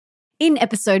In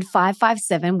episode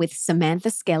 557 with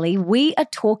Samantha Skelly, we are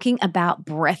talking about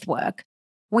breathwork.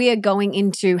 We are going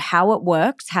into how it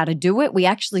works, how to do it. We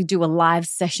actually do a live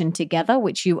session together,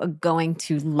 which you are going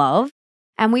to love.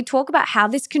 And we talk about how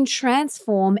this can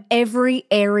transform every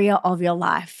area of your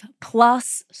life,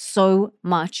 plus so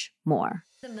much more.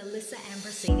 The Melissa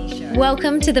Ambrosini Show.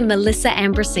 Welcome to the Melissa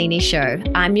Ambrosini Show.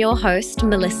 I'm your host,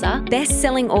 Melissa,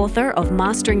 best-selling author of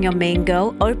Mastering Your Mean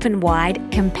Girl, Open Wide,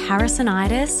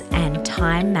 Comparisonitis, and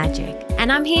Time Magic.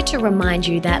 And I'm here to remind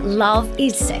you that love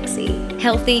is sexy,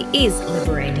 healthy is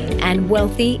liberating, and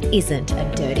wealthy isn't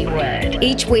a dirty word.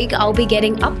 Each week, I'll be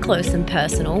getting up close and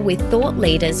personal with thought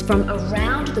leaders from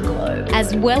around the globe,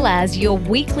 as well as your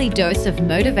weekly dose of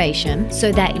motivation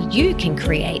so that you can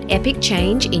create epic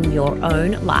change in your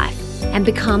own life and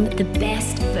become the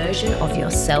best version of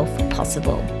yourself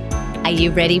possible. Are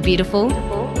you ready, beautiful?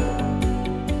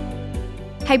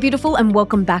 Hey, beautiful, and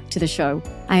welcome back to the show.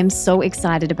 I am so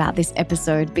excited about this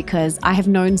episode because I have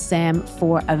known Sam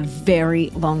for a very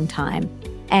long time,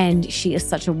 and she is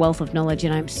such a wealth of knowledge,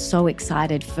 and I'm so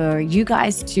excited for you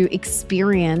guys to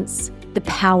experience the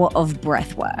power of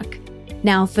breathwork.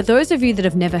 Now, for those of you that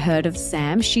have never heard of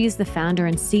Sam, she is the founder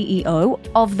and CEO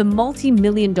of the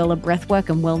multi-million-dollar breathwork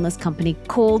and wellness company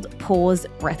called Pause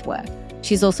Breathwork.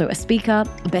 She's also a speaker,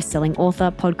 a best-selling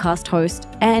author, podcast host,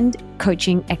 and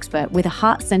coaching expert with a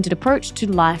heart-centered approach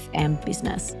to life and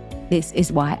business. This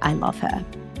is why I love her.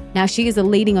 Now, she is a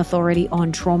leading authority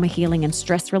on trauma healing and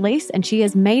stress release, and she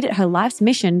has made it her life's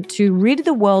mission to rid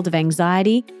the world of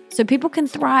anxiety so people can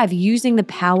thrive using the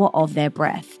power of their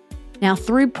breath. Now,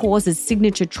 through Pause's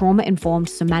signature trauma-informed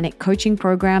somatic coaching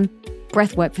program,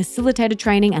 breathwork facilitator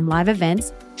training, and live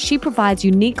events, she provides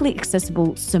uniquely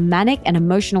accessible somatic and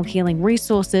emotional healing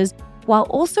resources while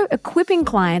also equipping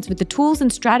clients with the tools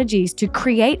and strategies to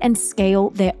create and scale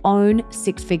their own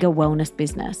six-figure wellness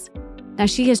business. Now,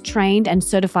 she has trained and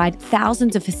certified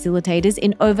thousands of facilitators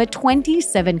in over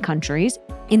 27 countries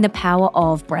in the power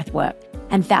of breathwork,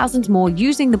 and thousands more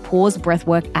using the Pause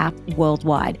Breathwork app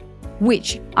worldwide,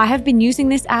 which I have been using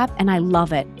this app and I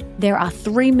love it. There are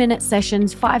 3-minute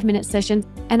sessions, 5-minute sessions,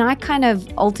 and I kind of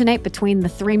alternate between the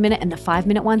 3-minute and the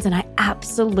 5-minute ones, and I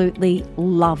absolutely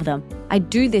love them. I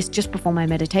do this just before my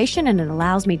meditation, and it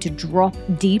allows me to drop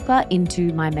deeper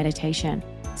into my meditation.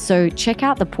 So check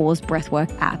out the Pause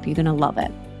Breathwork app. You're going to love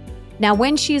it. Now,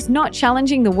 when she is not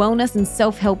challenging the wellness and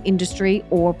self-help industry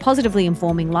or positively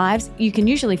informing lives, you can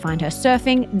usually find her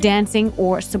surfing, dancing,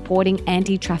 or supporting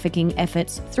anti-trafficking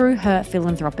efforts through her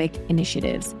philanthropic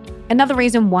initiatives. Another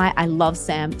reason why I love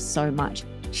Sam so much.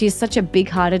 She is such a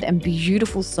big-hearted and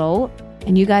beautiful soul,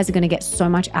 and you guys are going to get so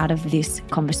much out of this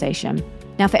conversation.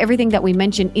 Now, for everything that we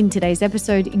mentioned in today's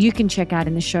episode, you can check out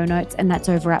in the show notes, and that's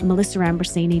over at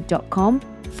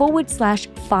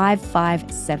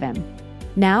melissaambrosini.com/557.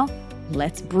 Now,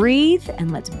 let's breathe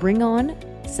and let's bring on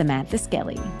Samantha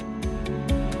Skelly.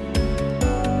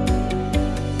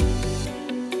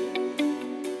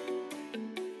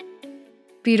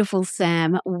 Beautiful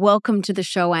Sam, welcome to the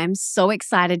show. I'm so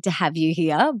excited to have you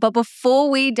here. But before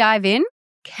we dive in,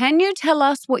 can you tell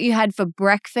us what you had for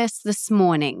breakfast this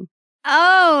morning?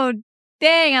 Oh,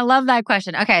 dang. I love that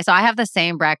question. Okay, so I have the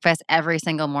same breakfast every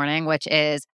single morning, which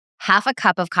is half a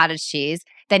cup of cottage cheese.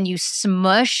 Then you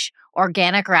smush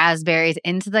organic raspberries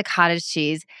into the cottage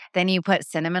cheese. Then you put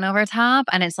cinnamon over top,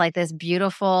 and it's like this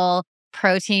beautiful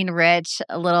protein-rich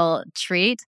little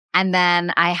treat. And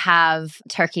then I have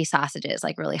turkey sausages,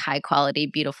 like really high quality,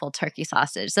 beautiful turkey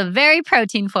sausage. So very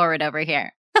protein forward over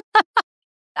here.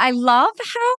 I love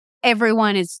how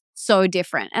everyone is so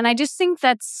different. And I just think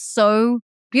that's so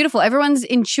beautiful. Everyone's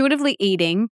intuitively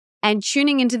eating and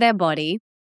tuning into their body,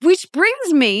 which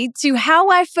brings me to how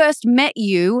I first met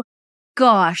you.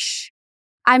 Gosh,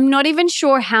 I'm not even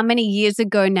sure how many years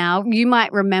ago now. You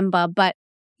might remember, but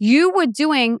you were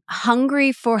doing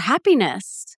Hungry for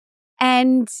Happiness.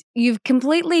 And you've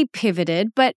completely pivoted,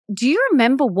 but do you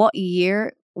remember what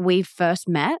year we first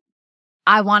met?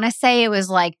 I want to say it was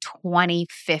like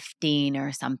 2015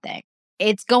 or something.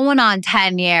 It's going on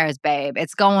 10 years, babe.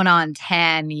 It's going on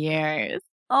 10 years.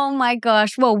 Oh my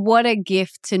gosh. Well, what a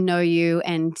gift to know you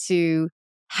and to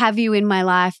have you in my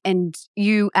life and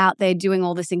you out there doing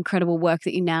all this incredible work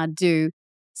that you now do.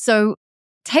 So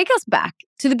take us back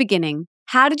to the beginning.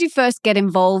 How did you first get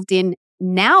involved in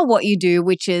now what you do,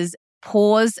 which is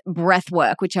Pause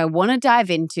Breathwork, which I want to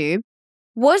dive into?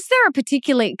 Was there a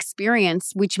particular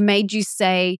experience which made you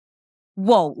say,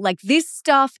 whoa, like this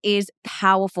stuff is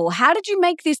powerful? How did you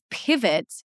make this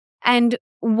pivot and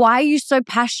why are you so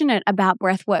passionate about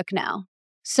breathwork now?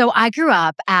 So I grew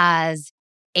up as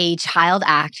a child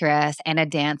actress and a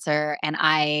dancer, and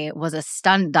I was a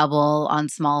stunt double on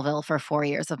Smallville for 4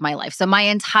 years of my life. So my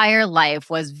entire life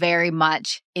was very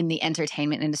much in the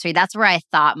entertainment industry. That's where I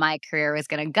thought my career was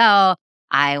going to go.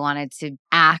 I wanted to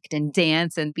act and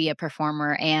dance and be a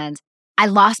performer. And I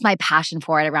lost my passion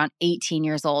for it around 18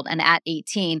 years old. And at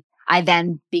 18, I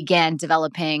then began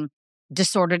developing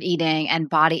disordered eating and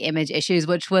body image issues,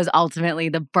 which was ultimately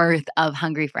the birth of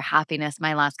Hungry for Happiness,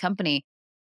 my last company.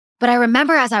 But I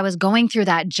remember as I was going through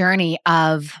that journey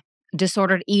of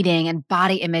disordered eating and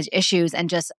body image issues and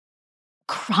just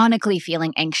chronically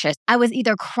feeling anxious, I was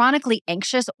either chronically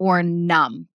anxious or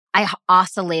numb. I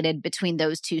oscillated between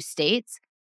those two states.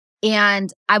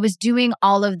 And I was doing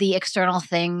all of the external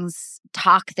things,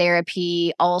 talk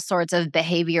therapy, all sorts of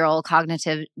behavioral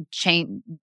cognitive change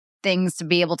things to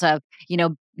be able to,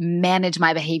 manage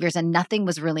my behaviors, and nothing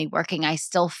was really working. I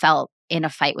still felt in a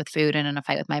fight with food and in a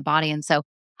fight with my body. And so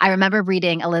I remember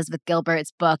reading Elizabeth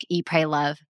Gilbert's book, Eat, Pray,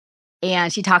 Love,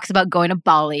 and she talks about going to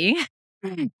Bali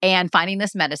and finding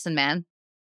this medicine man.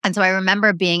 And so I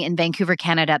remember being in Vancouver,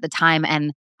 Canada at the time,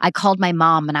 and I called my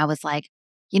mom and I was like,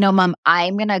 Mom,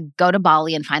 I'm going to go to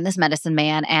Bali and find this medicine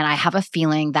man. And I have a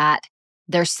feeling that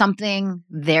there's something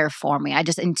there for me.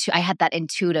 I had that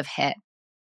intuitive hit.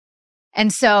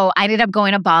 And so I ended up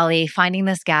going to Bali, finding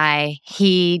this guy.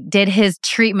 He did his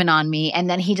treatment on me. And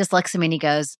then he just looks at me and he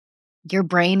goes, your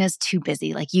brain is too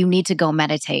busy. Like, you need to go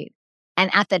meditate. And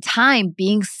at the time,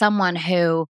 being someone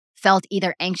who felt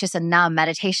either anxious and numb,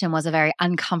 meditation was a very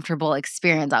uncomfortable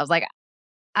experience. I was like,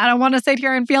 I don't want to sit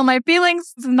here and feel my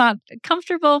feelings. It's not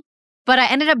comfortable. But I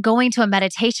ended up going to a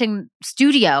meditation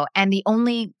studio, and the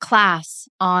only class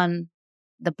on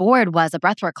the board was a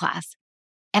breathwork class.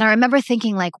 And I remember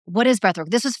thinking, like, what is breathwork?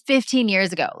 This was 15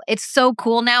 years ago. It's so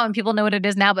cool now and people know what it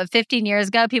is now. But 15 years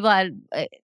ago,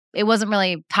 it wasn't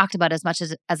really talked about as much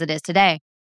as it is today.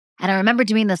 And I remember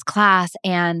doing this class,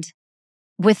 and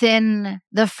within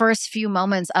the first few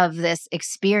moments of this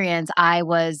experience,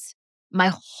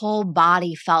 my whole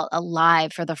body felt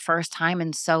alive for the first time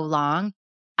in so long.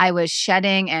 I was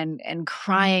shedding and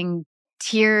crying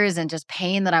tears and just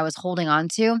pain that I was holding on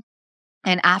to.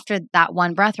 And after that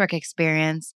one breathwork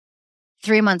experience,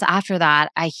 3 months after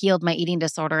that, I healed my eating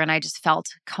disorder and I just felt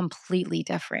completely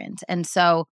different. And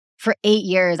so for 8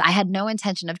 years, I had no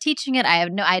intention of teaching it. I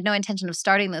had no intention of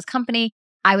starting this company.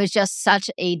 I was just such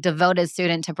a devoted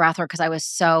student to breathwork because I was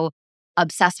so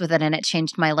obsessed with it and it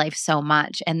changed my life so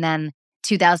much. And then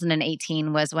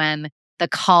 2018 was when the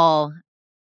call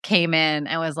came in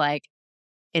and was like,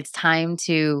 it's time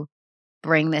to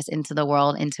bring this into the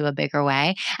world into a bigger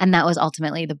way. And that was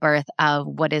ultimately the birth of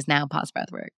what is now Pause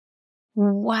Breathwork.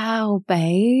 Wow,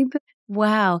 babe.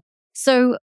 Wow.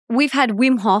 So we've had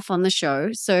Wim Hof on the show,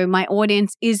 so my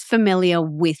audience is familiar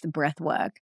with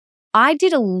breathwork. I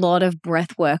did a lot of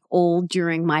breathwork all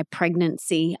during my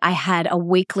pregnancy. I had a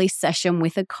weekly session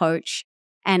with a coach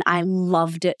and I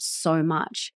loved it so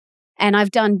much. And I've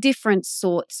done different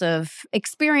sorts of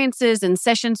experiences and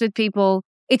sessions with people.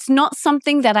 It's not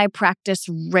something that I practice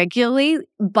regularly,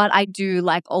 but I do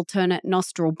like alternate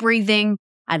nostril breathing.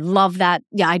 I love that.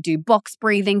 Yeah, I do box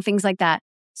breathing, things like that.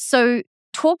 So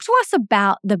talk to us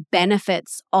about the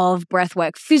benefits of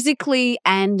breathwork physically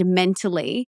and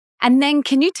mentally. And then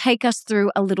can you take us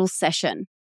through a little session?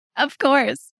 Of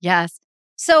course. Yes.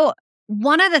 So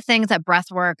one of the things that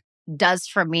breathwork does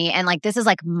for me, and like this is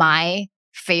like my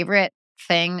favorite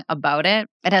thing about it.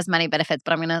 It has many benefits,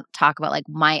 but I'm going to talk about like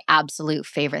my absolute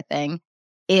favorite thing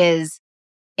is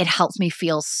it helps me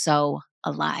feel so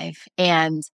alive.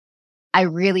 And I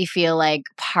really feel like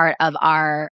part of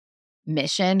our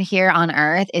mission here on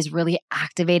earth is really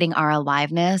activating our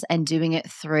aliveness and doing it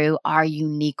through our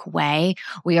unique way.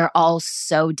 We are all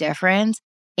so different.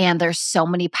 And there's so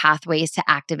many pathways to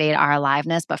activate our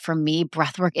aliveness. But for me,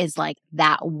 breathwork is like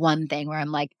that one thing where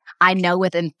I'm like, I know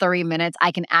within 3 minutes,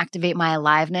 I can activate my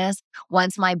aliveness.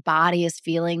 Once my body is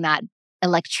feeling that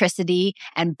electricity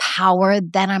and power,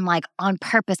 then I'm like on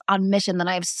purpose, on mission. Then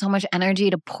I have so much energy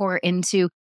to pour into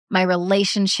my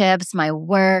relationships, my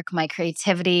work, my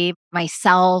creativity,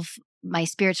 myself, my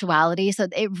spirituality. So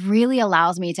it really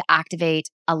allows me to activate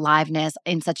aliveness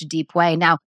in such a deep way.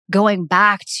 Now, going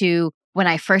back to when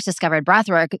I first discovered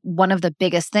breathwork, one of the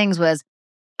biggest things was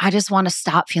I just want to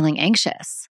stop feeling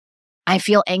anxious. I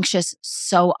feel anxious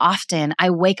so often. I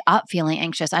wake up feeling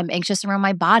anxious. I'm anxious around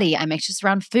my body. I'm anxious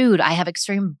around food. I have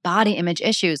extreme body image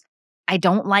issues. I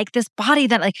don't like this body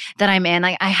that I'm in.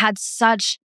 I had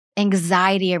such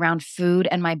anxiety around food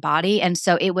and my body. And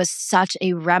so it was such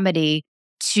a remedy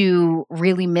to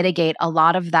really mitigate a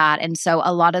lot of that. And so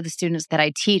a lot of the students that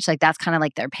I teach, like that's kind of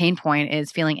like their pain point is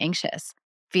feeling anxious.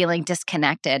 feeling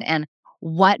disconnected. And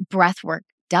what breath work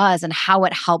does and how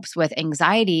it helps with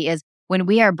anxiety is when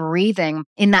we are breathing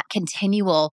in that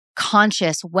continual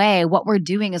conscious way, what we're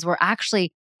doing is we're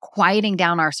actually quieting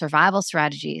down our survival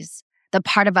strategies. The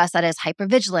part of us that is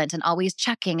hypervigilant and always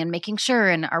checking and making sure,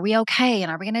 and are we okay? And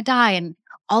are we going to die? And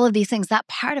all of these things, that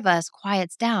part of us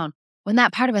quiets down. When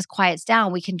that part of us quiets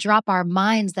down, we can drop our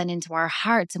minds then into our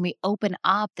hearts and we open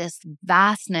up this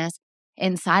vastness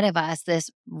inside of us, this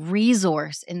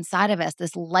resource inside of us,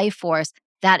 this life force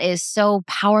that is so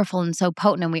powerful and so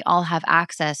potent, and we all have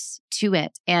access to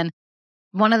it. And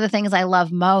one of the things I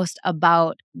love most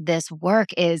about this work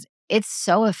is it's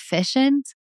so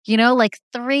efficient. Like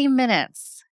 3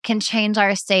 minutes can change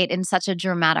our state in such a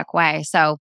dramatic way.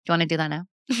 So, do you want to do that now?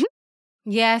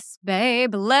 Yes,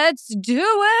 babe, let's do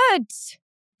it.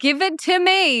 Give it to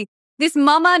me. This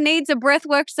mama needs a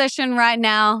breathwork session right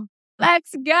now.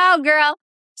 Let's go, girl.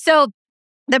 So,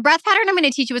 the breath pattern I'm going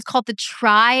to teach you is called the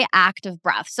tri-active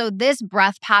breath. So, this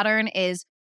breath pattern is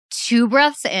 2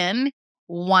 breaths in,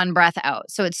 1 breath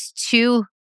out. So, it's 2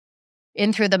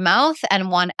 in through the mouth and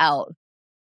 1 out.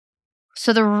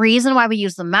 So the reason why we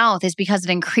use the mouth is because it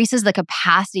increases the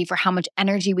capacity for how much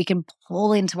energy we can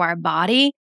pull into our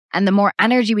body. And the more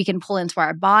energy we can pull into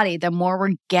our body, the more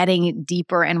we're getting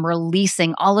deeper and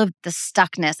releasing all of the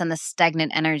stuckness and the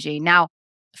stagnant energy. Now,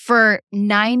 for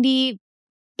 98%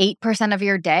 of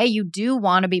your day, you do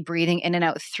want to be breathing in and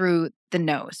out through the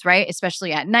nose, right?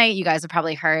 Especially at night. You guys have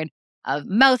probably heard of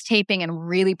mouth taping and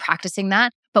really practicing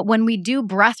that. But when we do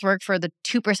breath work for the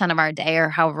 2% of our day or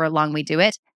however long we do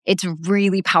it, it's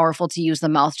really powerful to use the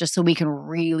mouth just so we can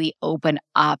really open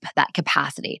up that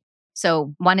capacity.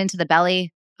 So 1 into the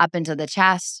belly, up into the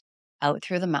chest, out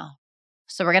through the mouth.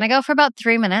 So we're going to go for about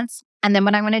 3 minutes. And then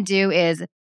what I'm going to do is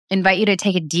invite you to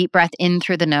take a deep breath in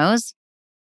through the nose.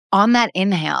 On that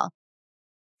inhale,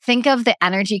 think of the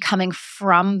energy coming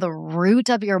from the root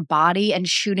of your body and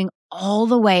shooting all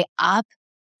the way up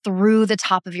through the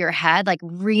top of your head. Like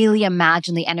really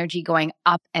imagine the energy going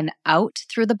up and out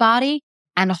through the body.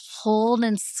 And hold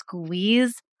and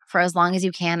squeeze for as long as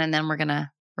you can. And then we're going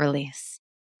to release.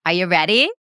 Are you ready?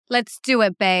 Let's do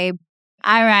it, babe.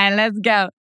 All right, let's go.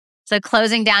 So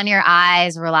closing down your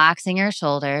eyes, relaxing your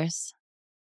shoulders,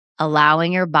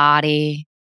 allowing your body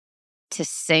to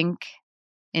sink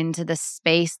into the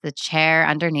space, the chair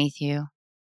underneath you,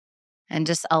 and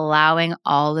just allowing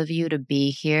all of you to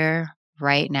be here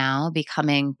right now,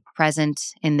 becoming present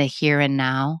in the here and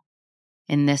now,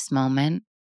 in this moment.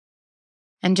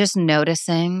 And just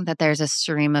noticing that there's a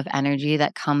stream of energy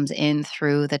that comes in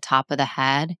through the top of the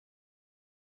head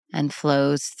and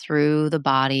flows through the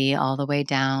body all the way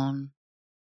down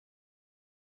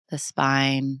the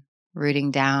spine, rooting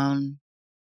down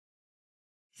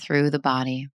through the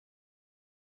body.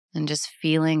 And just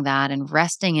feeling that and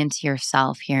resting into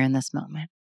yourself here in this moment.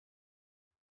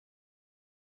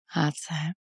 That's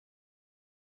it.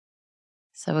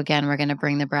 So again, we're going to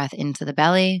bring the breath into the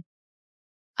belly,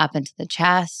 up into the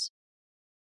chest,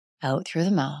 out through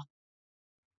the mouth.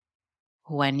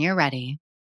 When you're ready,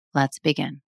 let's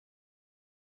begin.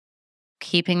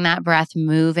 Keeping that breath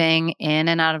moving in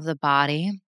and out of the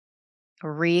body,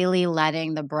 really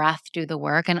letting the breath do the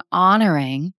work and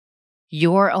honoring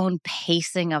your own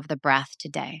pacing of the breath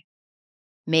today.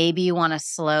 Maybe you want to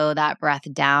slow that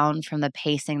breath down from the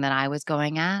pacing that I was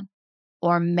going at,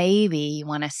 or maybe you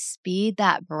want to speed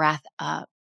that breath up.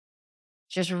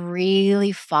 Just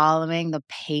really following the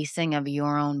pacing of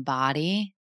your own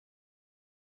body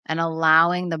and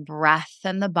allowing the breath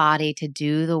and the body to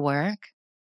do the work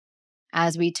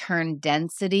as we turn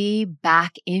density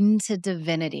back into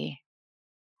divinity,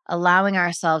 allowing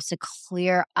ourselves to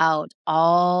clear out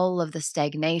all of the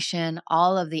stagnation,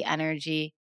 all of the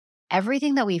energy,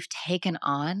 everything that we've taken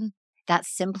on that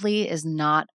simply is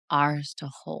not ours to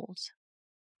hold.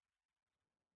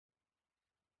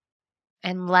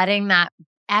 And letting that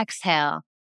exhale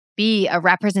be a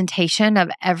representation of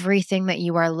everything that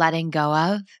you are letting go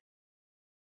of.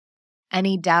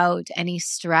 Any doubt, any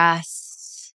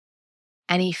stress,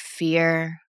 any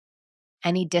fear,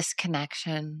 any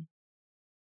disconnection.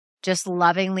 Just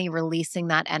lovingly releasing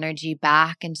that energy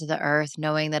back into the earth,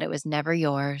 knowing that it was never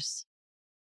yours.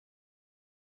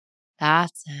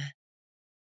 That's it.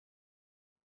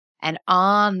 And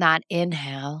on that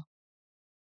inhale,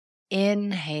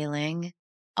 inhaling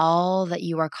all that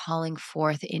you are calling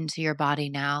forth into your body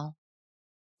now.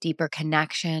 Deeper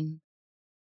connection,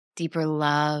 deeper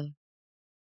love,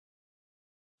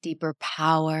 deeper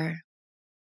power,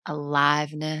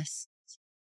 aliveness.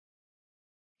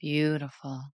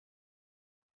 Beautiful.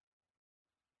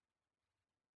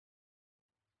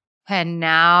 And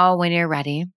now when you're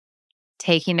ready,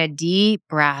 Taking a deep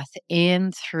breath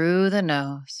in through the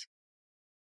nose.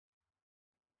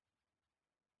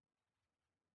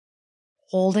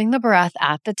 Holding the breath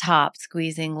at the top,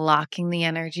 squeezing, locking the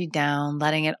energy down,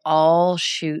 letting it all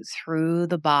shoot through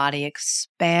the body,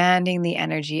 expanding the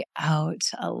energy out,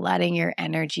 letting your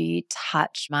energy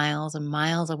touch miles and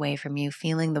miles away from you,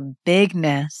 feeling the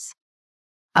bigness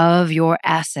of your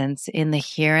essence in the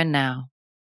here and now.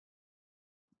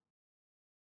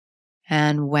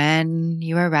 And when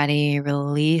you are ready,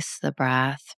 release the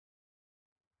breath,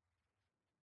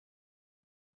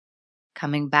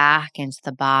 coming back into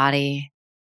the body,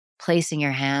 placing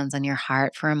your hands on your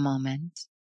heart for a moment.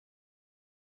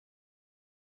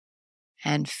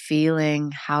 And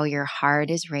feeling how your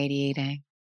heart is radiating,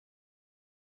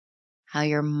 how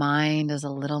your mind is a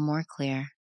little more clear.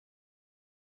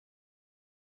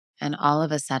 And all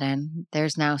of a sudden,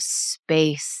 there's now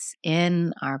space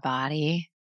in our body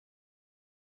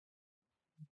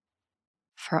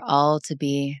for all to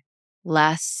be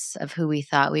less of who we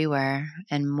thought we were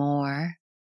and more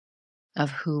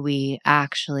of who we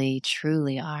actually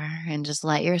truly are. And just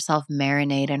let yourself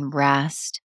marinate and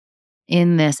rest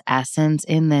in this essence,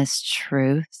 in this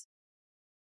truth.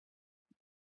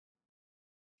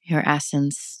 Your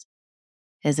essence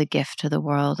is a gift to the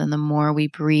world. And the more we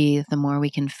breathe, the more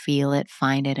we can feel it,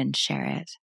 find it, and share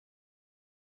it.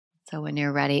 So when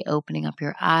you're ready, opening up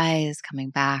your eyes,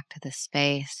 coming back to the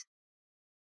space.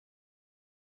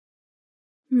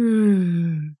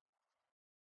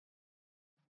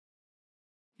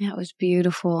 That was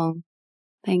beautiful.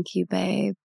 Thank you,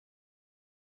 babe.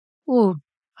 Ooh,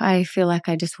 I feel like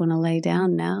I just want to lay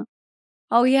down now.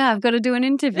 Oh yeah, I've got to do an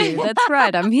interview. That's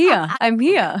right. I'm here. I'm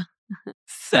here.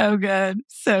 So good.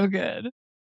 So good.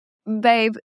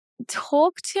 Babe,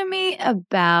 talk to me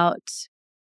about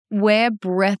where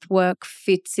breathwork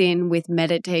fits in with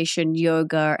meditation,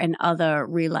 yoga, and other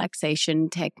relaxation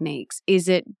techniques. Is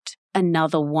it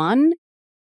another one?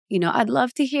 I'd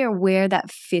love to hear where that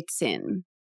fits in.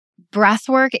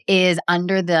 Breathwork is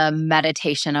under the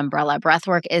meditation umbrella.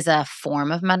 Breathwork is a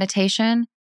form of meditation.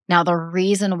 Now, the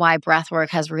reason why breathwork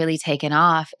has really taken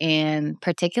off in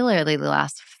particularly the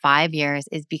last 5 years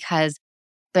is because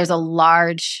there's a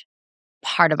large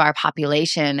part of our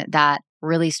population that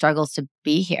really struggles to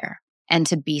be here and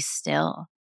to be still.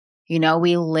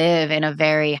 We live in a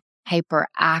very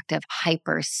hyperactive,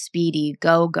 hyper speedy,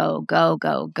 go, go, go,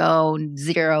 go, go,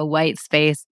 zero white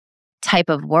space type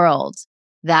of world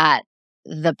that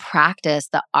the practice,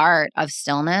 the art of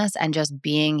stillness and just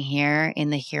being here in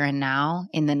the here and now,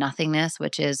 in the nothingness,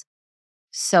 which is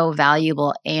so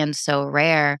valuable and so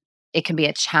rare, it can be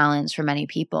a challenge for many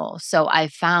people. So I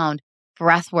found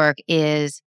breathwork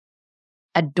is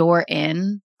a door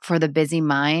in for the busy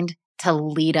mind to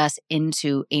lead us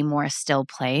into a more still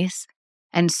place.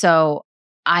 And so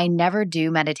I never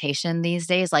do meditation these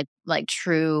days, like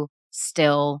true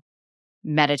still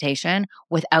meditation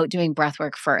without doing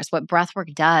breathwork first. What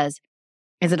breathwork does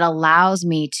is it allows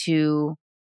me to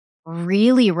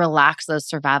really relax those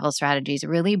survival strategies,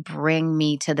 really bring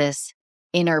me to this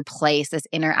inner place, this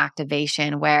inner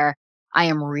activation where I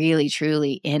am really,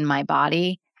 truly in my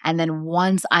body. And then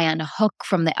once I unhook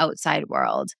from the outside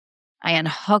world, I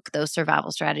unhook those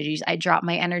survival strategies. I drop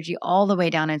my energy all the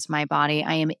way down into my body.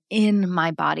 I am in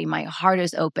my body. My heart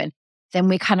is open. Then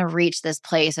we kind of reach this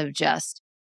place of just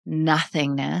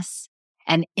nothingness.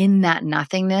 And in that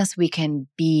nothingness, we can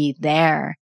be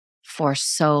there for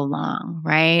so long,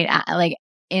 right? Like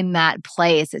in that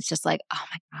place, it's just like, oh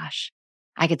my gosh,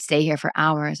 I could stay here for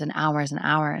hours and hours and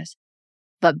hours.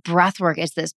 But breathwork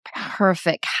is this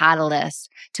perfect catalyst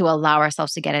to allow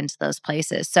ourselves to get into those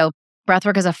places. So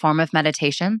breathwork is a form of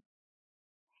meditation.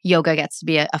 Yoga gets to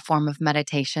be a form of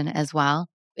meditation as well.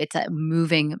 It's a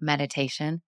moving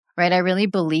meditation, right? I really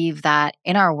believe that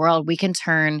in our world, we can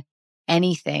turn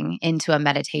anything into a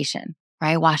meditation,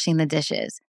 right? Washing the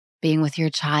dishes, being with your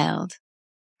child,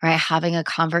 right? Having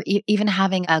even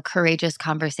having a courageous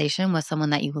conversation with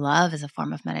someone that you love is a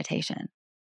form of meditation,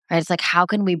 right? It's like, how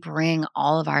can we bring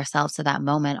all of ourselves to that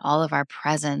moment, all of our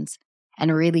presence,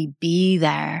 and really be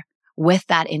there with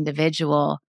that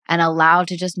individual and allow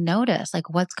to just notice, like,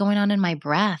 what's going on in my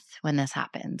breath when this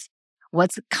happens?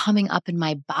 What's coming up in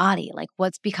my body? Like,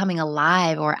 what's becoming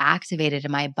alive or activated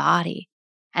in my body?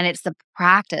 And it's the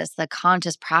practice, the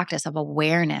conscious practice of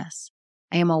awareness.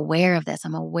 I am aware of this.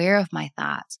 I'm aware of my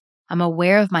thoughts. I'm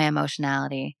aware of my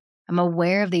emotionality. I'm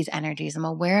aware of these energies. I'm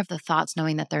aware of the thoughts,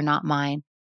 knowing that they're not mine.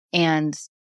 And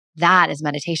that is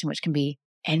meditation, which can be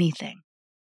anything.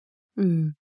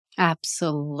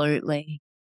 Absolutely.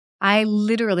 I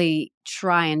literally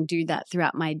try and do that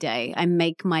throughout my day. I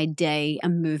make my day a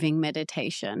moving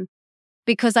meditation.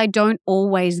 because I don't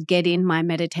always get in my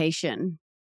meditation.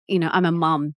 I'm a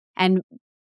mom. And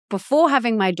before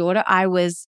having my daughter, I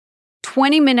was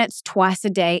 20 minutes twice a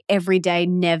day, every day,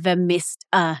 never missed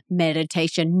a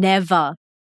meditation, never.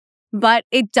 But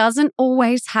it doesn't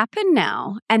always happen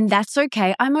now. And that's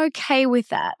okay. I'm okay with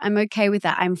that.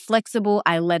 I'm flexible.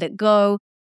 I let it go.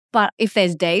 But if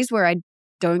there's days where I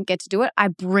don't get to do it, I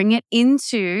bring it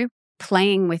into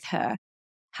playing with her.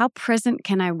 How present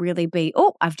can I really be?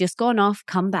 Oh, I've just gone off,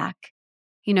 come back.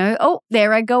 Oh,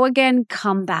 there I go again,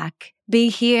 come back. Be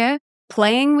here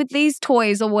playing with these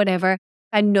toys or whatever.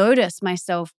 I notice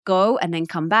myself go and then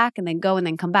come back and then go and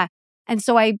then come back. And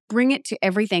so I bring it to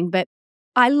everything. But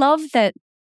I love that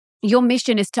your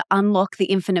mission is to unlock the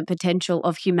infinite potential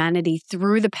of humanity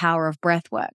through the power of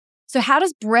breathwork. So how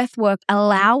does breathwork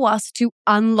allow us to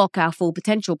unlock our full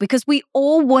potential? Because we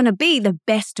all want to be the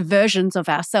best versions of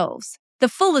ourselves, the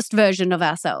fullest version of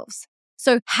ourselves.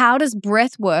 So how does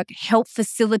breathwork help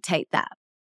facilitate that?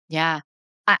 Yeah.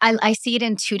 I see it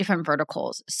in two different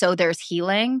verticals. So there's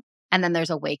healing and then there's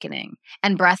awakening.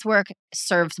 And breathwork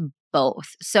serves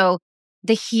both. So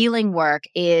the healing work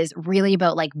is really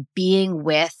about like being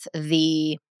with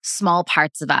the small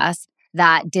parts of us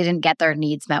that didn't get their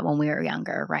needs met when we were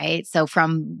younger, right? So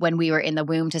from when we were in the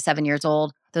womb to 7 years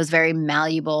old, those very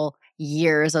malleable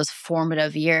years, those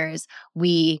formative years,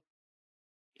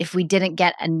 if we didn't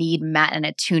get a need met and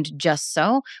attuned just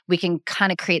so, we can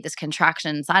kind of create this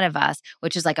contraction inside of us,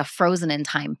 which is like a frozen in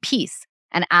time piece.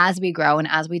 And as we grow and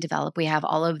as we develop, we have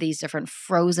all of these different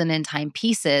frozen in time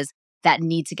pieces that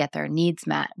need to get their needs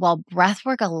met. Well,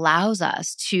 breathwork allows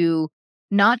us to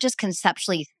not just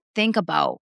conceptually think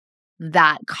about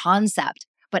that concept,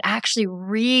 but actually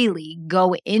really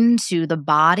go into the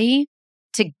body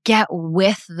to get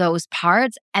with those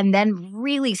parts and then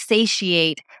really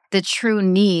satiate the true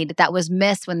need that was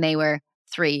missed when they were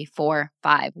 3, 4,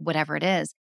 5, whatever it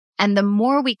is. And the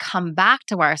more we come back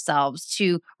to ourselves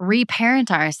to reparent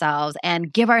ourselves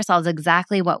and give ourselves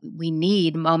exactly what we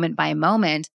need moment by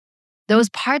moment, those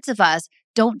parts of us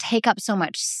don't take up so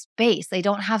much space. They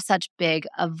don't have such big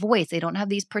a voice. They don't have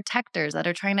these protectors that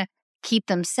are trying to keep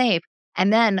them safe.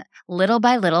 And then little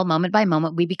by little, moment by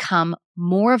moment, we become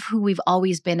more of who we've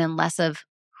always been and less of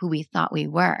who we thought we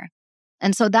were.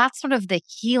 And so that's sort of the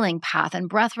healing path. And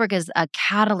breathwork is a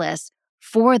catalyst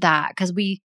for that because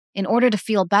in order to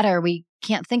feel better, we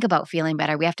can't think about feeling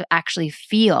better. We have to actually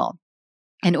feel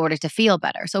in order to feel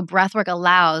better. So breathwork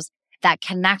allows that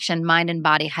connection, mind and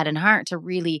body, head and heart, to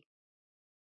really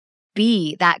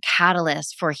be that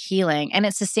catalyst for healing. And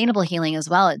it's sustainable healing as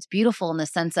well. It's beautiful in the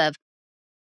sense of,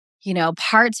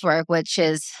 parts work, which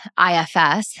is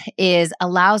IFS,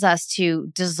 allows us to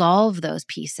dissolve those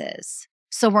pieces.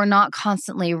 So we're not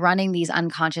constantly running these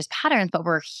unconscious patterns, but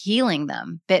we're healing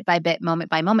them bit by bit,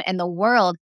 moment by moment. And the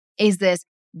world is this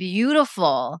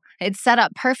beautiful, it's set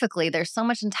up perfectly. There's so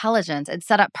much intelligence. It's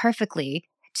set up perfectly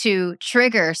to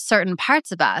trigger certain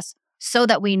parts of us so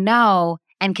that we know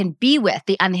and can be with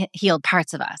the unhealed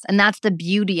parts of us. And that's the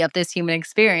beauty of this human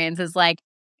experience is like,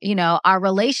 our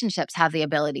relationships have the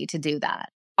ability to do that.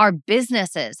 Our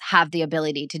businesses have the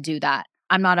ability to do that.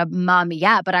 I'm not a mom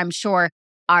yet, but I'm sure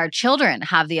our children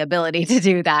have the ability to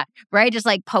do that, right? Just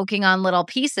like poking on little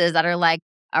pieces that are like,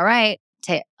 all right,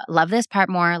 love this part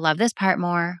more, love this part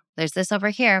more. There's this over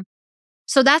here.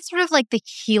 So that's sort of like the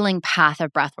healing path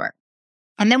of breathwork.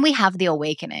 And then we have the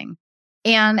awakening.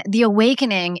 And the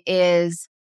awakening is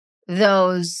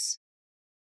those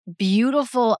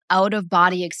beautiful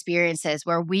out-of-body experiences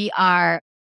where we are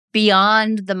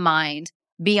beyond the mind,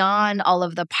 beyond all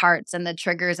of the parts and the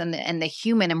triggers and the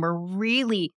human, and we're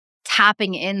really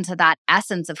tapping into that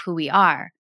essence of who we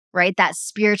are, right? That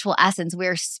spiritual essence.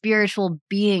 We're spiritual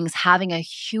beings having a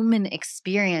human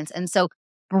experience. And so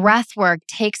breath work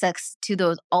takes us to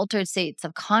those altered states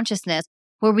of consciousness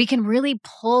where we can really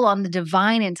pull on the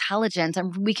divine intelligence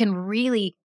and we can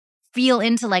really feel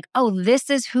into like, oh, this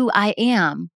is who I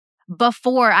am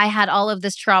before I had all of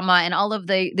this trauma and all of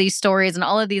these stories and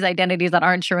all of these identities that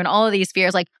aren't true and all of these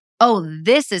fears, like, oh,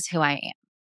 this is who I am.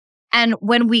 And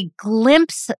when we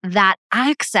glimpse that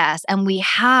access and we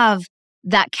have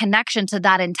that connection to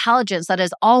that intelligence that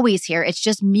is always here, it's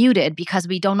just muted because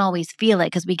we don't always feel it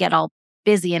because we get all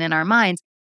busy and in our minds,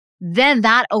 then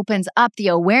that opens up the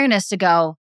awareness to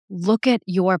go, look at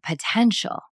your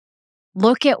potential.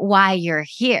 Look at why you're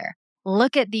here.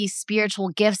 Look at these spiritual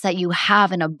gifts that you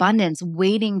have in abundance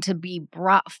waiting to be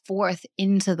brought forth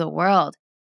into the world.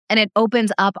 And it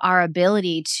opens up our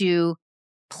ability to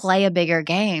play a bigger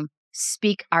game,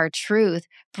 speak our truth,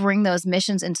 bring those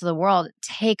missions into the world,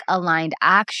 take aligned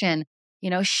action,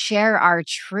 share our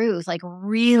truth, like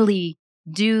really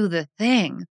do the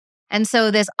thing. And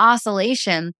so this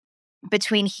oscillation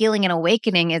between healing and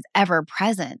awakening is ever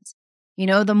present.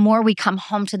 The more we come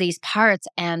home to these parts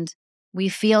and we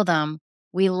feel them,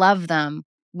 we love them,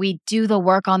 we do the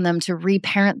work on them to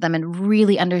reparent them and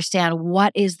really understand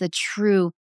what is the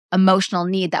true emotional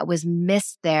need that was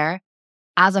missed there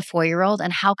as a 4-year-old,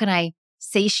 and how can I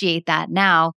satiate that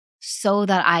now so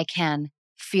that I can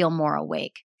feel more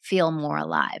awake, feel more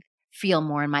alive, feel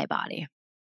more in my body.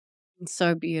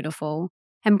 So beautiful.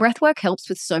 And breathwork helps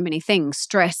with so many things: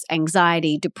 stress,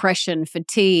 anxiety, depression,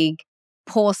 fatigue,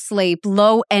 poor sleep,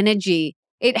 low energy.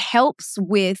 It helps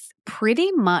with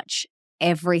pretty much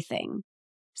everything.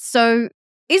 So,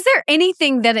 is there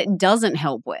anything that it doesn't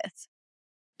help with?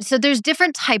 So there's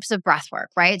different types of breath work,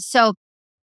 right? So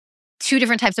 2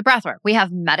 different types of breath work. We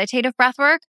have meditative breath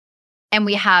work and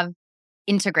we have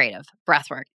integrative breath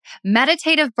work.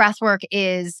 Meditative breath work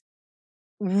is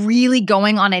really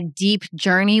going on a deep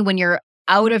journey when you're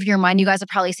out of your mind. You guys have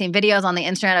probably seen videos on the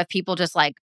internet of people just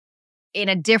like in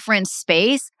a different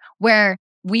space where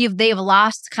they've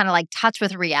lost kind of like touch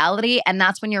with reality. And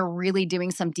that's when you're really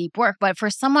doing some deep work. But for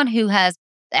someone who has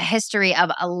a history of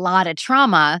a lot of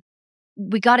trauma,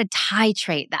 we got to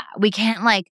titrate that. We can't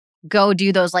like go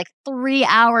do those like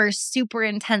 3-hour super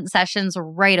intense sessions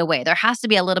right away. There has to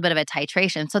be a little bit of a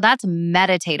titration. So that's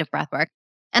meditative breathwork.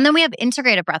 And then we have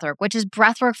integrative breathwork, which is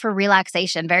breathwork for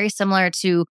relaxation, very similar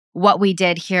to what we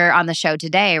did here on the show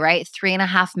today, right?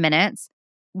 3.5 minutes.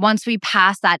 Once we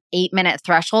pass that 8-minute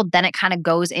threshold, then it kind of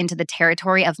goes into the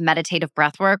territory of meditative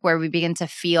breathwork where we begin to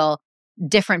feel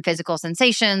different physical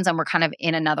sensations and we're kind of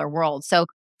in another world. So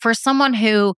for someone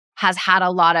who has had a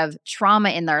lot of trauma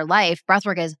in their life,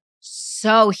 breathwork is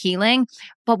so healing,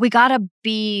 but we got to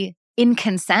be in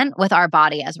consent with our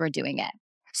body as we're doing it.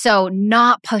 So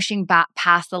not pushing back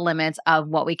past the limits of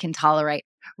what we can tolerate,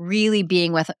 really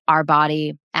being with our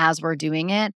body as we're doing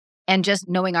it and just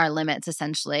knowing our limits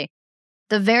essentially.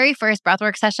 The very first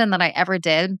breathwork session that I ever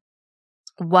did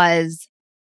was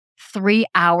 3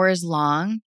 hours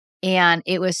long. And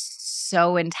it was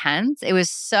so intense. It was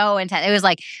so intense. It was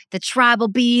like the tribal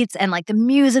beats and like the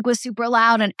music was super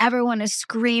loud and everyone is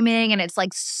screaming and it's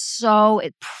like so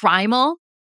primal.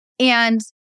 And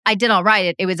I did all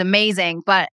right. It was amazing.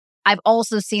 But I've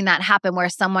also seen that happen where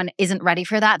someone isn't ready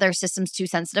for that. Their system's too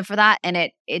sensitive for that. And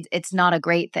it's not a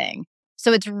great thing.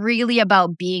 So it's really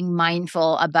about being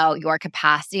mindful about your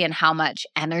capacity and how much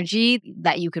energy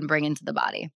that you can bring into the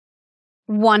body.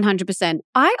 100%.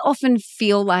 I often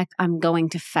feel like I'm going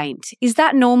to faint. Is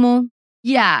that normal?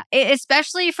 Yeah,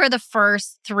 especially for the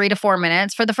first 3 to 4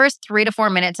 minutes. For the first 3 to 4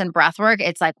 minutes in breathwork,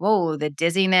 it's like, whoa, the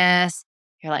dizziness.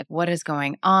 You're like, what is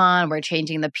going on? We're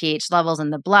changing the pH levels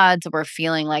in the blood. So we're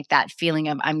feeling like that feeling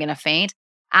of I'm going to faint.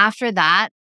 After that,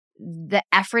 the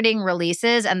efforting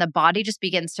releases and the body just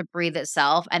begins to breathe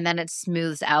itself and then it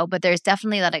smooths out. But there's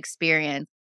definitely that experience.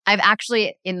 I've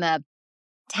actually, in the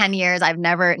 10 years,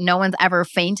 no one's ever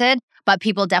fainted, but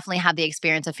people definitely have the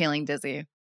experience of feeling dizzy.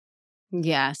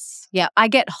 Yes. Yeah. I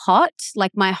get hot,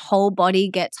 like my whole body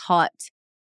gets hot,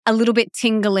 a little bit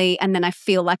tingly, and then I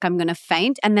feel like I'm going to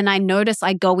faint. And then I notice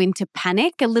I go into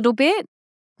panic a little bit.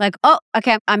 Like, oh,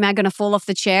 okay, am I going to fall off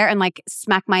the chair and like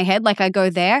smack my head? Like I go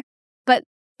there. But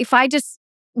if I just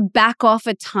back off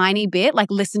a tiny bit, like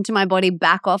listen to my body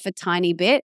back off a tiny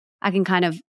bit, I can kind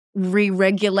of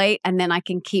re-regulate and then I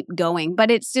can keep going. But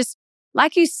it's just,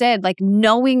 like you said, like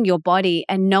knowing your body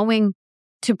and knowing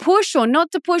to push or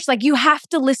not to push, like you have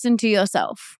to listen to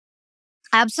yourself.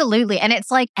 Absolutely. And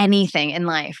it's like anything in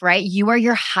life, right? You are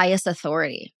your highest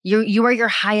authority. You are your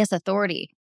highest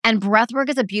authority. And breathwork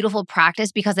is a beautiful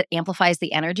practice because it amplifies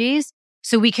the energies.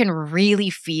 So we can really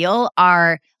feel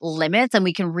our limits and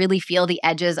we can really feel the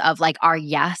edges of like our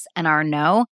yes and our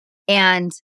no.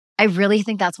 And I really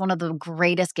think that's one of the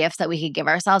greatest gifts that we could give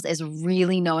ourselves is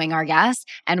really knowing our yes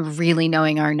and really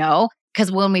knowing our no.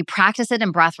 Because when we practice it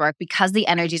in breathwork, because the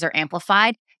energies are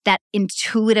amplified, that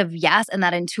intuitive yes and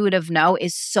that intuitive no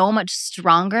is so much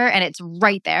stronger and it's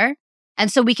right there.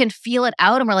 And so we can feel it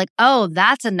out and we're like, oh,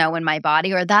 that's a no in my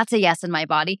body or that's a yes in my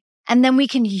body. And then we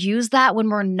can use that when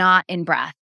we're not in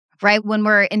breath, right? When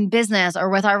we're in business or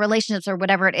with our relationships or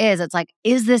whatever it is, it's like,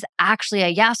 is this actually a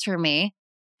yes for me?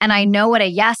 And I know what a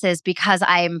yes is because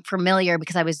I'm familiar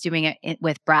because I was doing it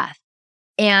with breath.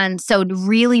 And so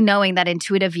really knowing that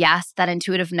intuitive yes, that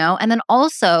intuitive no, and then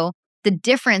also the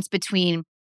difference between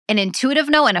an intuitive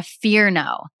no and a fear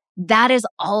no. That is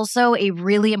also a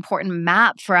really important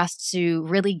map for us to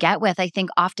really get with. I think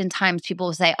oftentimes people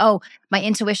will say, oh, my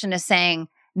intuition is saying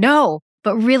no,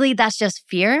 but really that's just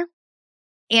fear.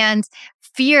 And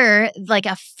fear, like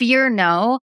a fear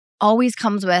no, always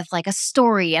comes with like a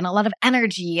story and a lot of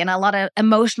energy and a lot of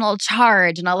emotional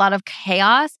charge and a lot of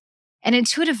chaos. An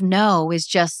intuitive no is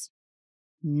just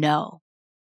no.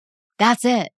 That's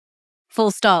it.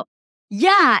 Full stop.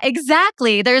 Yeah,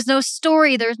 exactly. There's no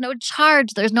story, there's no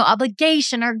charge, there's no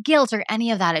obligation or guilt or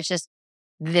any of that. It's just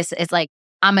this is like,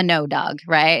 I'm a no dog,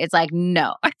 right? It's like,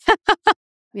 no.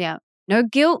 Yeah. No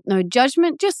guilt, no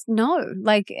judgment, just no.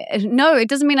 Like, no, it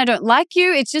doesn't mean I don't like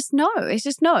you. It's just no. It's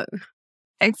just no.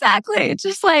 Exactly. It's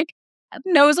just like,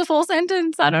 no is a full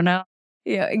sentence. I don't know.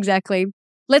 Yeah, exactly.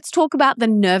 Let's talk about the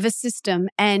nervous system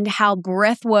and how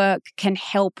breath work can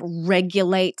help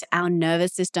regulate our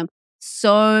nervous system.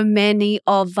 So many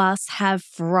of us have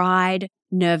fried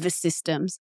nervous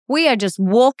systems. We are just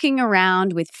walking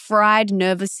around with fried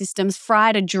nervous systems,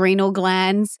 fried adrenal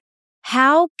glands.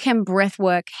 How can breath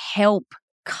work help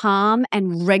calm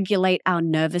and regulate our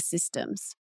nervous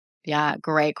systems? Yeah,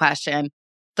 great question.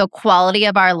 The quality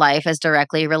of our life is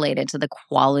directly related to the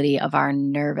quality of our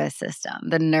nervous system.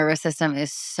 The nervous system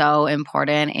is so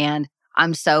important. And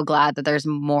I'm so glad that there's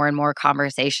more and more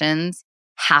conversations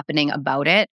happening about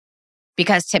it,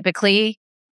 because typically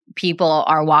people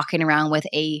are walking around with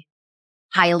a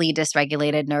highly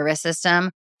dysregulated nervous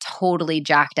system, totally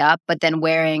jacked up, but then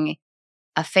wearing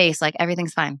a face like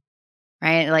everything's fine,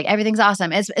 right? Like everything's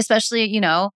awesome. Especially,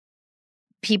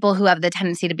 people who have the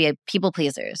tendency to be people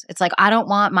pleasers. It's like, I don't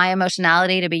want my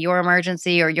emotionality to be your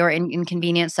emergency or your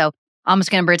inconvenience. So I'm just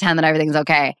going to pretend that everything's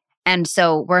okay. And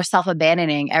so we're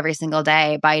self-abandoning every single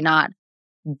day by not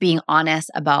being honest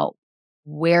about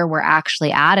where we're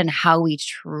actually at and how we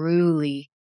truly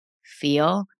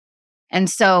feel. And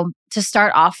so to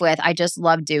start off with, I just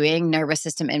love doing nervous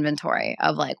system inventory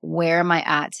of like, where am I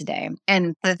at today?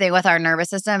 And the thing with our nervous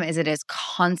system is it is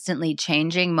constantly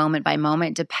changing moment by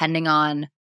moment, depending on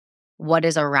what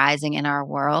is arising in our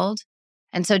world.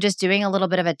 And so just doing a little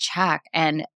bit of a check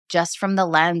and just from the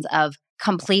lens of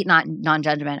complete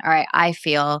non-judgment. All right, I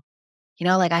feel,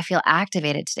 I feel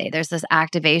activated today. There's this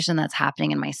activation that's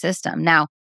happening in my system. Now,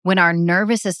 when our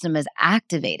nervous system is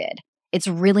activated, it's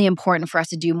really important for us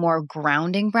to do more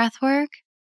grounding breath work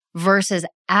versus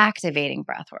activating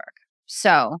breath work.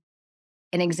 So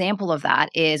an example of that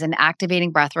is an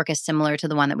activating breath work is similar to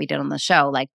the one that we did on the show.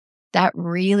 Like that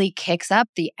really kicks up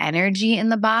the energy in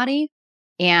the body.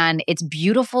 And it's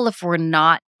beautiful if we're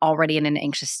not already in an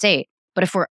anxious state. But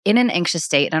if we're in an anxious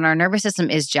state and our nervous system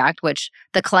is jacked, which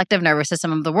the collective nervous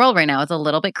system of the world right now is a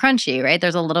little bit crunchy, right?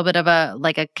 There's a little bit of a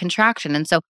contraction. And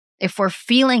so if we're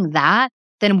feeling that,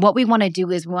 then what we want to do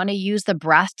is we want to use the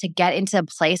breath to get into a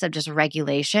place of just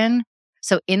regulation.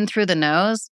 So in through the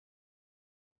nose,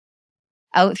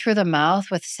 out through the mouth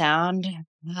with sound.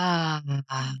 And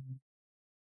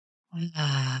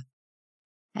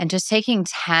just taking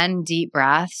 10 deep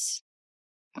breaths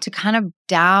to kind of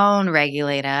down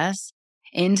regulate us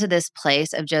into this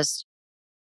place of just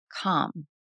calm,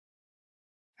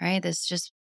 right? This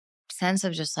just sense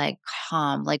of just like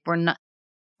calm, like we're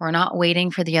not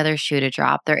waiting for the other shoe to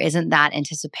drop. There isn't that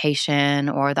anticipation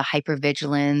or the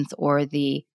hypervigilance or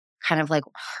the kind of like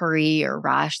hurry or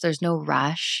rush. There's no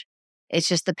rush. It's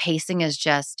just the pacing is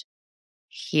just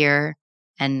here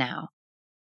and now.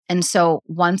 And so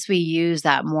once we use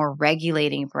that more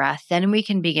regulating breath, then we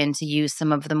can begin to use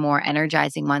some of the more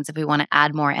energizing ones if we want to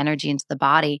add more energy into the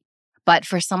body. But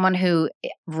for someone who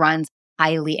runs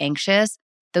highly anxious,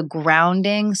 the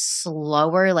grounding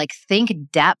slower, like think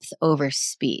depth over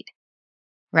speed,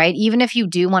 right? Even if you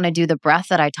do want to do the breath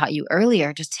that I taught you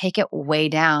earlier, just take it way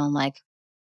down,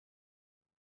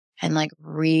 and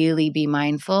really be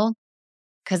mindful,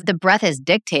 because the breath is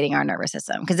dictating our nervous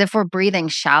system. Because if we're breathing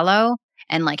shallow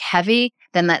and heavy,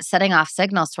 then that's setting off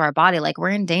signals to our body, like we're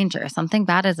in danger. Something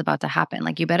bad is about to happen.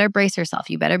 Like you better brace yourself.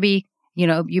 You better be,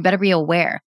 you better be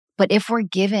aware. But if we're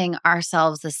giving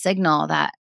ourselves the signal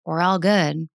that we're all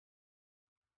good,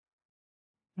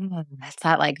 it's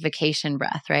that vacation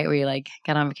breath, right? Where you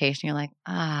get on vacation, you're like,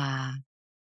 ah,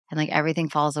 and everything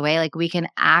falls away. We can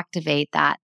activate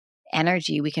that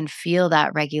energy. We can feel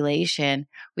that regulation.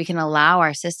 We can allow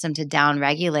our system to down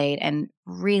regulate and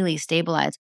really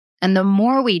stabilize. And the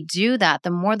more we do that,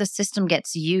 the more the system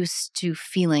gets used to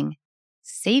feeling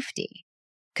safety.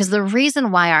 Because the reason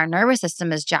why our nervous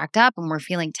system is jacked up and we're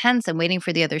feeling tense and waiting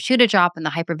for the other shoe to drop and the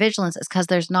hypervigilance is because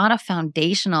there's not a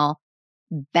foundational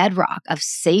bedrock of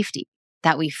safety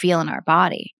that we feel in our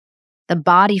body. The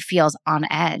body feels on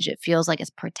edge. It feels like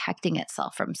it's protecting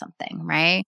itself from something,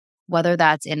 right? Whether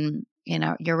that's in,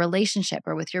 your relationship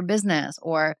or with your business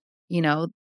or,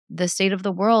 the state of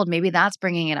the world, maybe that's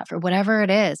bringing it up or whatever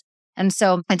it is. And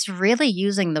so it's really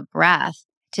using the breath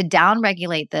to down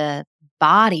regulate the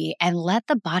body and let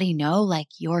the body know like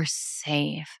you're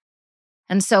safe.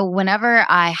 And so whenever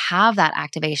I have that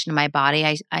activation in my body,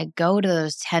 I go to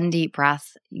those 10 deep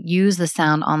breaths, use the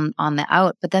sound on the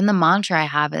out, but then the mantra I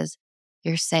have is,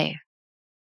 you're safe.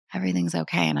 Everything's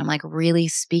okay. And I'm like really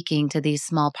speaking to these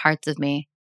small parts of me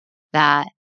that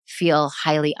feel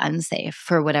highly unsafe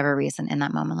for whatever reason in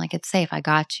that moment. Like, it's safe. I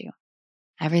got you.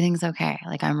 Everything's okay.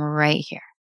 Like, I'm right here.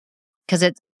 Because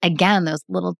it's, again, those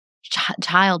little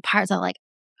child parts that are like,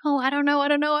 oh, I don't know.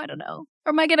 Or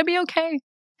am I going to be okay?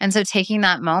 And so taking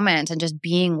that moment and just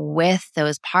being with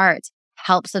those parts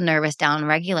helps the nervous down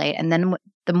regulate. And then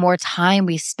the more time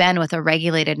we spend with a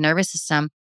regulated nervous system,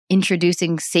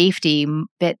 introducing safety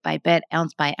bit by bit,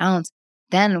 ounce by ounce,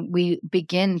 then we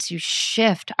begin to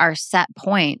shift our set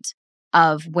point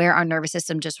of where our nervous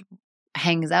system just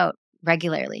hangs out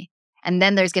regularly. And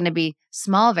then there's going to be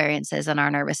small variances in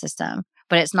our nervous system,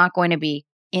 but it's not going to be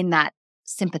in that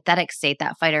sympathetic state,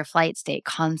 that fight or flight state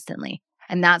constantly.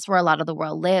 And that's where a lot of the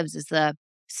world lives, is the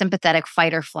sympathetic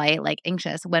fight or flight, like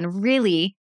anxious, when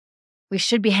really we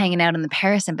should be hanging out in the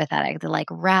parasympathetic, the like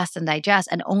rest and digest,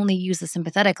 and only use the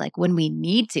sympathetic like when we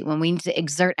need to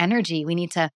exert energy. We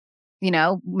need to,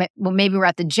 maybe we're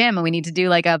at the gym and we need to do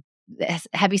like a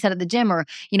heavy set at the gym, or,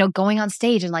 going on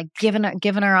stage and like giving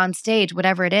her on stage,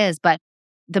 whatever it is. But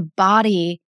the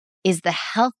body is the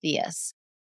healthiest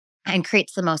and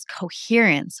creates the most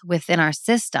coherence within our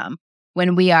system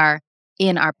when we are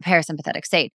in our parasympathetic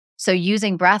state. So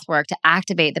using breath work to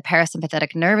activate the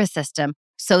parasympathetic nervous system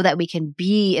so that we can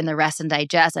be in the rest and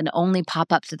digest and only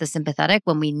pop up to the sympathetic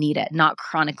when we need it, not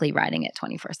chronically riding it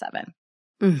 24/7.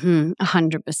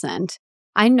 100%.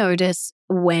 I notice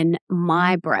when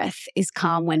my breath is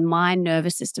calm, when my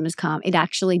nervous system is calm, it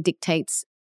actually dictates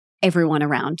everyone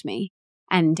around me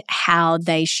and how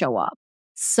they show up.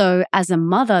 So as a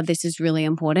mother, this is really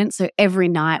important. So every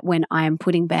night when I am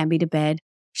putting Bambi to bed,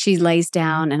 she lays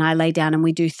down and I lay down and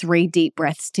we do 3 deep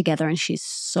breaths together, and she's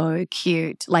so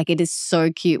cute. Like, it is so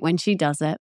cute when she does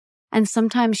it. And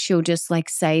sometimes she'll just like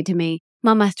say to me,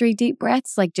 Mama, 3 deep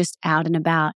breaths, like just out and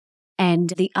about. And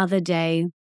the other day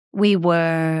we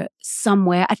were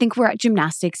somewhere, I think we're at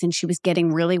gymnastics, and she was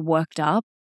getting really worked up.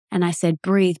 And I said,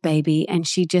 breathe, baby. And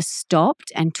she just stopped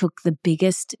and took the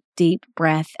biggest deep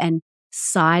breath and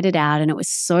sighed it out. And it was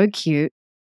so cute.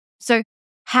 So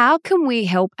how can we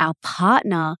help our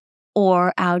partner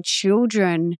or our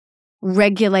children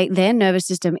regulate their nervous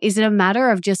system? Is it a matter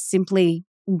of just simply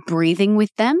breathing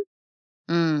with them?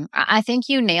 I think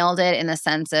you nailed it in the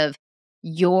sense of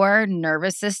your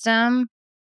nervous system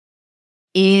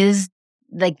is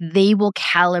like, they will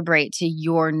calibrate to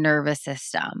your nervous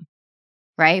system,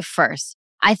 right? First,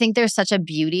 I think there's such a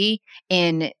beauty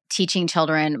in teaching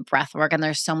children breath work, and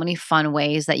there's so many fun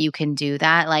ways that you can do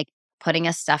that, like putting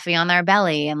a stuffy on their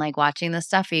belly and like watching the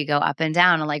stuffy go up and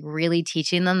down, and like really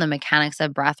teaching them the mechanics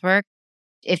of breath work.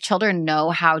 If children know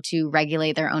how to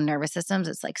regulate their own nervous systems,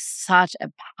 it's like such a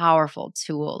powerful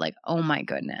tool. Like, oh my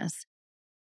goodness.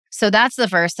 So that's the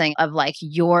first thing, of like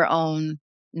your own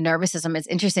nervous system. It's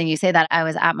interesting you say that. I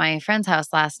was at my friend's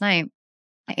house last night,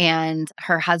 and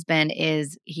her husband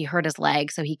he hurt his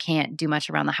leg, so he can't do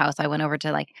much around the house. I went over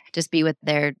to like just be with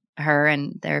her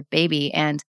and their baby.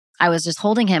 And I was just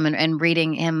holding him and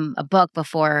reading him a book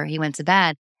before he went to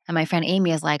bed. And my friend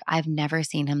Amy is like, I've never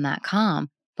seen him that calm.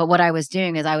 But what I was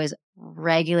doing is I was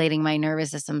regulating my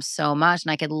nervous system so much,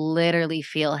 and I could literally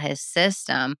feel his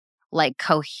system like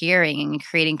cohering and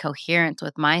creating coherence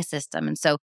with my system. And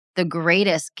so the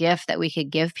greatest gift that we could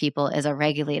give people is a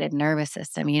regulated nervous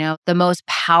system. The most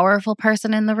powerful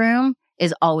person in the room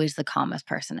is always the calmest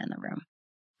person in the room.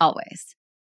 Always.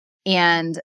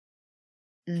 And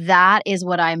that is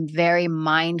what I'm very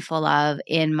mindful of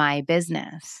in my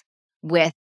business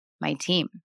with my team,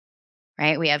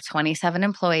 right? We have 27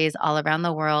 employees all around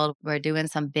the world. We're doing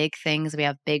some big things. We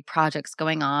have big projects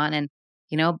going on, and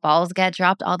balls get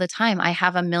dropped all the time. I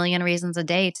have a million reasons a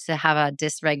day to have a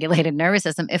dysregulated nervous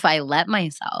system if I let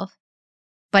myself.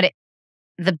 But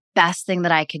the best thing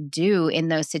that I could do in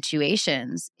those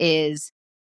situations is,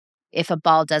 if a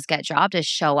ball does get dropped, is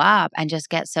show up and just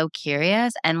get so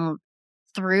curious. And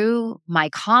through my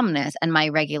calmness and my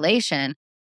regulation,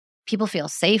 people feel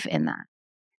safe in that.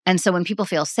 And so when people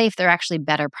feel safe, they're actually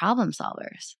better problem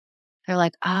solvers. They're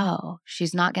like, oh,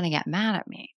 she's not going to get mad at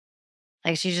me.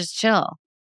 Like, she's just chill.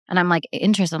 And I'm like,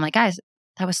 interested. I'm like, guys,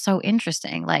 that was so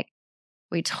interesting. Like,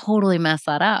 we totally messed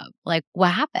that up. Like,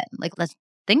 what happened? Like, let's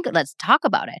talk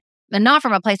about it. And not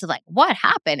from a place of like, what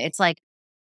happened? It's like,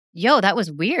 yo, that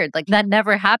was weird. Like, that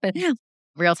never happened.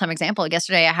 Real time example.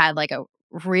 Yesterday, I had like a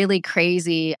really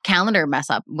crazy calendar mess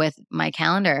up with my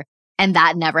calendar. And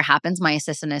that never happens. My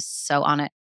assistant is so on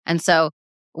it. And so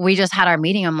we just had our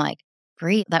meeting. I'm like,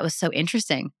 great, that was so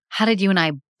interesting. How did you and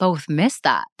I both miss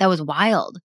that? That was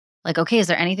wild. Like, okay, is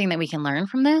there anything that we can learn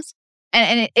from this?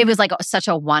 And it was like such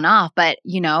a one-off, but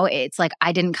it's like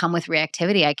I didn't come with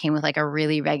reactivity. I came with like a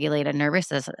really regulated nervous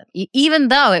system. Even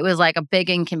though it was like a big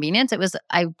inconvenience,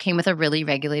 I came with a really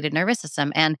regulated nervous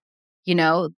system. And,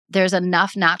 there's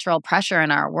enough natural pressure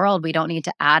in our world. We don't need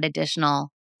to add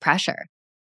additional pressure.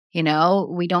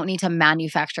 We don't need to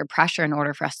manufacture pressure in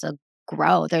order for us to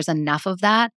grow. There's enough of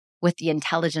that with the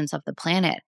intelligence of the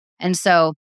planet. And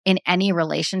so in any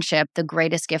relationship, the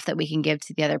greatest gift that we can give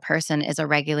to the other person is a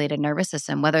regulated nervous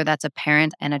system, whether that's a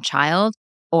parent and a child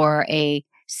or a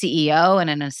CEO and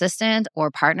an assistant or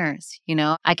partners.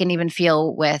 I can even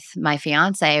feel with my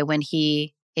fiance when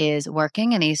he is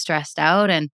working and he's stressed out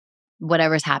and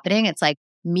whatever's happening, it's like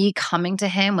me coming to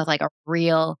him with like a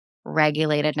real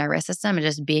regulated nervous system and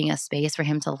just being a space for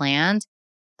him to land.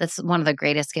 That's one of the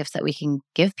greatest gifts that we can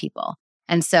give people.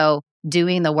 And so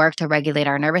doing the work to regulate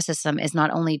our nervous system is not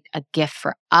only a gift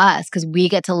for us because we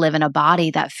get to live in a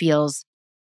body that feels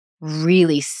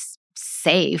really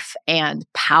safe and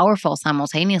powerful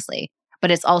simultaneously,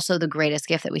 but it's also the greatest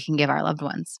gift that we can give our loved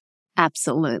ones.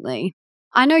 Absolutely.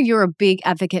 I know you're a big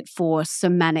advocate for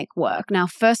somatic work. Now,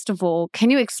 first of all, can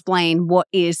you explain what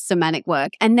is somatic work?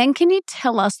 And then can you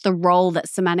tell us the role that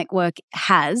somatic work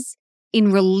has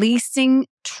in releasing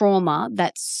trauma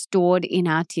that's stored in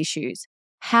our tissues?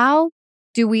 How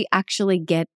do we actually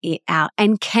get it out?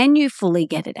 And can you fully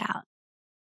get it out?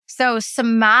 So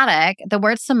the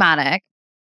word somatic,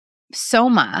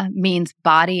 soma means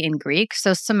body in Greek.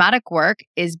 So somatic work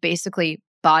is basically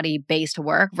body-based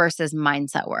work versus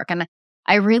mindset work. And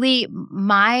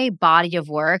my body of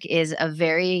work is a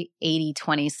very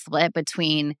 80-20 split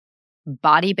between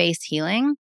body-based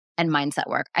healing and mindset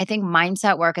work. I think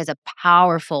mindset work is a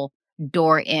powerful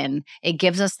door in. It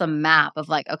gives us the map of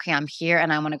like, okay, I'm here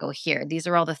and I want to go here. These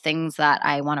are all the things that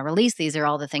I want to release. These are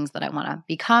all the things that I want to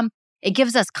become. It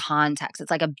gives us context.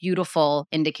 It's like a beautiful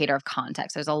indicator of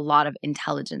context. There's a lot of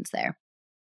intelligence there.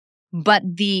 But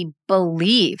the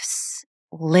beliefs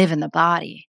live in the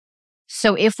body.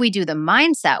 So if we do the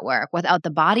mindset work without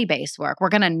the body-based work, we're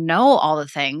going to know all the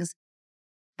things,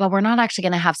 but we're not actually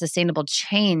going to have sustainable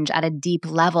change at a deep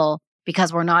level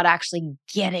because we're not actually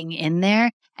getting in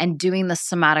there and doing the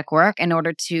somatic work in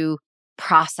order to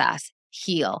process,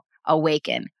 heal,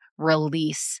 awaken,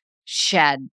 release,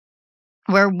 shed.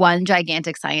 We're one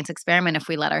gigantic science experiment if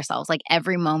we let ourselves. Like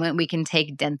every moment we can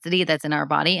take density that's in our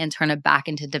body and turn it back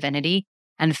into divinity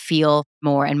and feel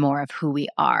more and more of who we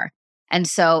are. And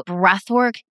so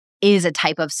breathwork is a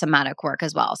type of somatic work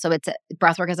as well. So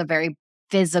breathwork is a very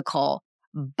physical,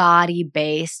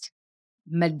 body-based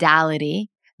modality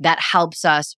that helps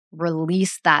us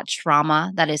release that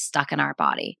trauma that is stuck in our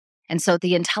body. And so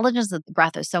the intelligence of the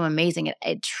breath is so amazing.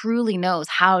 It truly knows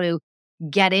how to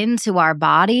get into our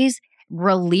bodies,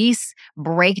 release,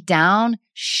 break down,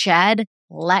 shed,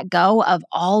 let go of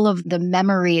all of the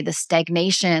memory, the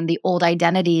stagnation, the old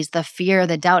identities, the fear,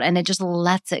 the doubt, and it just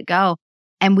lets it go.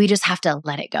 And we just have to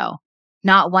let it go,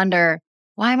 not wonder,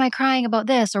 why am I crying about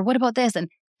this? Or what about this? And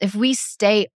if we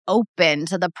stay open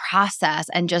to the process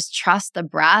and just trust the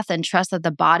breath and trust that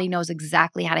the body knows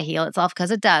exactly how to heal itself,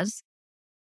 because it does,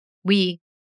 we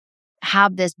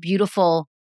have this beautiful,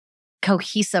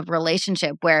 cohesive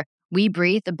relationship where we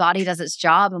breathe, the body does its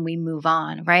job, and we move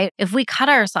on, right? If we cut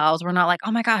ourselves, we're not like,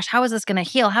 oh my gosh, how is this going to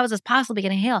heal? How is this possibly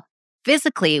going to heal?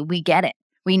 Physically, we get it.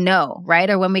 We know, right?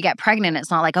 Or when we get pregnant,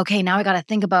 it's not like, okay, now I got to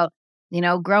think about,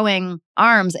 growing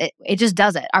arms. It just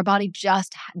does it. Our body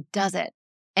just does it.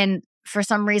 And for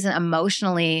some reason,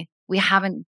 emotionally, we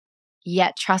haven't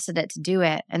yet trusted it to do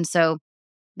it. And so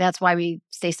that's why we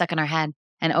stay stuck in our head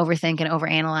and overthink and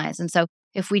overanalyze. And so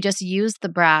if we just use the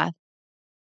breath,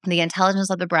 the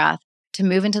intelligence of the breath to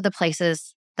move into the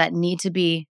places that need to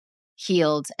be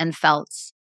healed and felt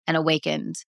and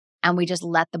awakened, and we just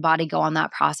let the body go on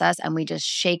that process and we just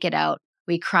shake it out,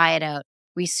 we cry it out,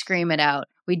 we scream it out,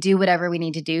 we do whatever we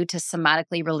need to do to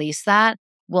somatically release that,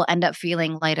 we'll end up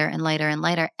feeling lighter and lighter and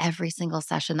lighter every single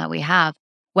session that we have.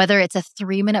 Whether it's a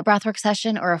 3-minute breathwork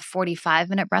session or a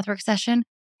 45-minute breathwork session,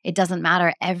 it doesn't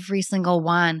matter. Every single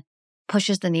one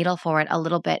pushes the needle forward a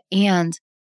little bit. And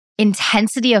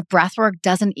intensity of breathwork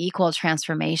doesn't equal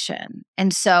transformation.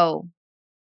 And so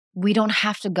we don't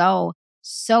have to go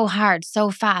so hard,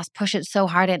 so fast, push it so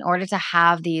hard in order to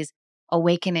have these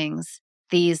awakenings,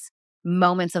 these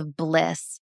moments of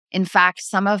bliss. In fact,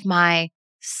 some of my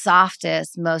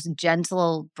softest, most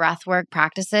gentle breathwork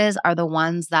practices are the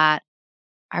ones that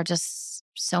are just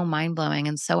so mind-blowing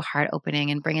and so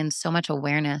heart-opening and bring in so much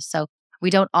awareness. So we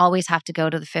don't always have to go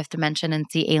to the fifth dimension and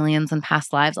see aliens in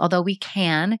past lives, although we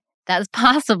can. That is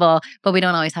possible, but we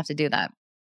don't always have to do that.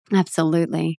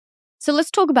 Absolutely. So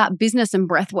let's talk about business and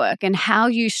breath work and how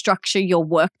you structure your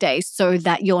workday so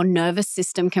that your nervous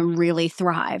system can really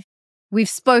thrive. We've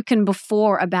spoken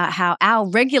before about how our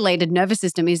regulated nervous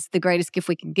system is the greatest gift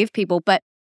we can give people, but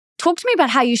talk to me about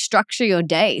how you structure your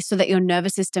day so that your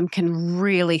nervous system can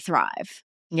really thrive.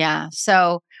 Yeah.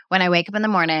 So when I wake up in the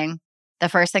morning, the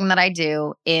first thing that I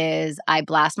do is I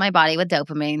blast my body with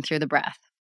dopamine through the breath.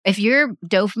 If your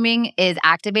dopamine is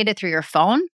activated through your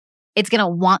phone, it's going to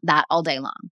want that all day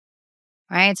long,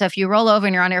 right? So if you roll over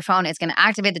and you're on your phone, it's going to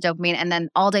activate the dopamine, and then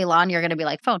all day long, you're going to be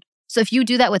like phone. So if you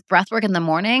do that with breath work in the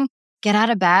morning, get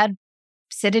out of bed,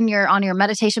 sit on your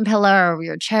meditation pillow or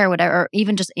your chair, whatever, or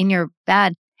even just in your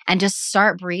bed and just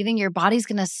start breathing. Your body's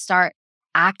going to start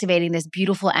activating this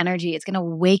beautiful energy. It's going to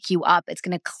wake you up. It's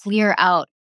going to clear out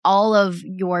all of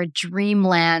your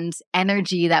dreamland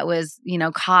energy that was,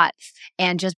 caught,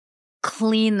 and just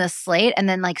clean the slate. And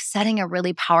then like setting a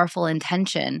really powerful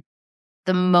intention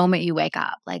the moment you wake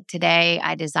up. Like, today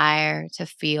I desire to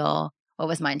feel, what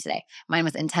was mine today? Mine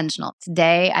was intentional.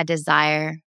 Today I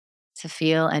desire to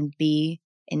feel and be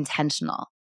intentional,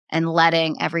 and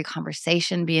letting every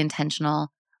conversation be intentional,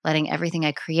 letting everything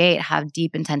I create have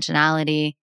deep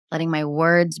intentionality, letting my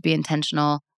words be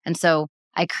intentional. And so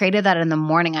I created that in the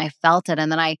morning. I felt it.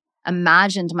 And then I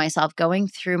imagined myself going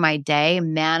through my day,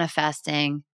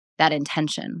 manifesting that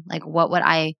intention. Like, what would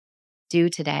I do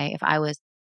today if I was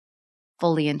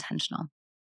fully intentional?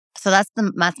 So that's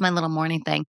my little morning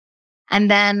thing. And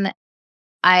then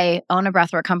I own a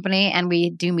breathwork company and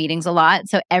we do meetings a lot.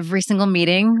 So every single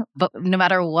meeting, but no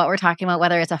matter what we're talking about,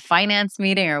 whether it's a finance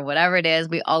meeting or whatever it is,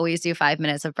 we always do 5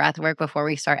 minutes of breathwork before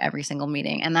we start every single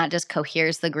meeting. And that just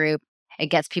coheres the group. It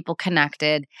gets people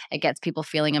connected. It gets people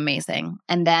feeling amazing.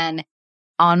 And then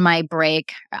on my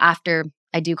break, after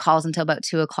I do calls until about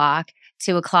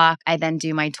 2:00, I then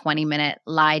do my 20-minute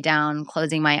lie down,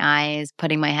 closing my eyes,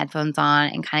 putting my headphones on,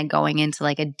 and kind of going into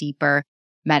like a deeper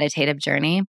meditative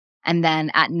journey. And then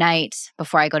at night,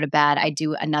 before I go to bed, I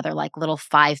do another like little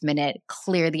 5-minute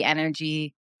clear the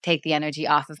energy, take the energy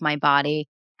off of my body.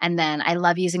 And then I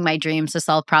love using my dreams to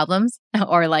solve problems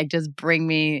or like just bring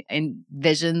me in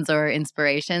visions or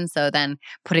inspiration. So then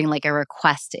putting like a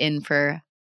request in for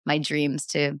my dreams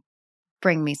to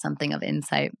bring me something of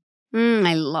insight.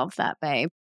 I love that, babe.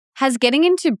 Has getting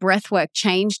into breathwork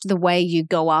changed the way you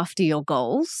go after your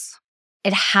goals?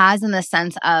 It has, in the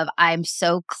sense of I'm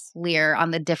so clear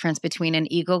on the difference between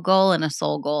an ego goal and a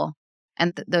soul goal.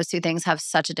 And those two things have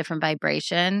such a different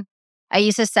vibration. I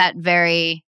used to set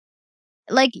very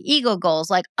like ego goals,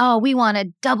 like, oh, we want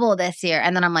to double this year.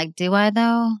 And then I'm like, do I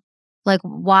though? Like,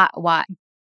 why?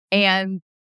 And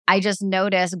I just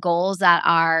notice goals that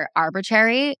are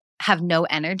arbitrary have no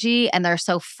energy and they're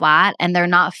so flat and they're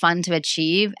not fun to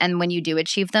achieve. And when you do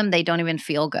achieve them, they don't even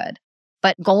feel good.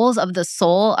 But goals of the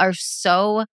soul are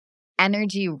so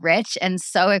energy rich and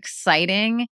so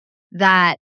exciting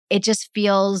that it just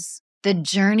feels, the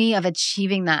journey of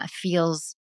achieving that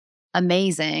feels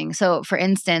amazing. So for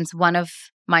instance, one of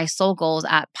my soul goals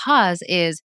at Pause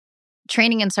is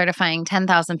training and certifying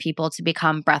 10,000 people to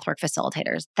become breathwork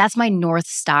facilitators. That's my North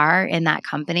Star in that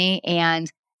company.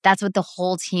 And that's what the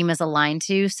whole team is aligned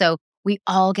to. So we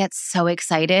all get so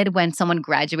excited when someone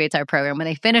graduates our program. When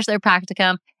they finish their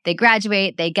practicum, they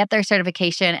graduate, they get their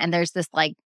certification, and there's this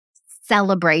like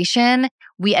celebration.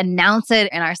 We announce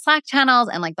it in our Slack channels,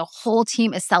 and like the whole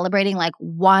team is celebrating like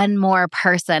one more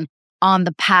person on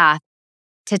the path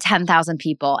to 10,000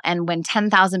 people. And when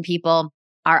 10,000 people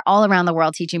are all around the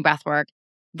world teaching breathwork,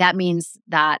 that means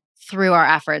that through our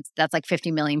efforts, that's like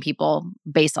 50 million people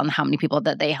based on how many people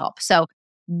that they help. So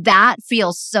that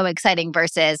feels so exciting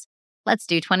versus let's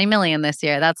do 20 million this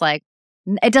year. That's like,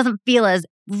 it doesn't feel as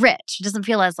rich. It doesn't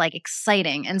feel as like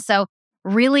exciting. And so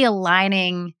really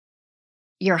aligning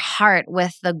your heart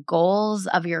with the goals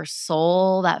of your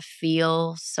soul that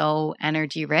feel so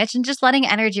energy rich, and just letting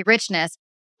energy richness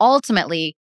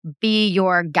ultimately be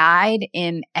your guide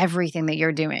in everything that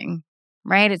you're doing,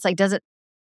 right? It's like, do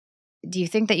you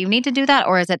think that you need to do that?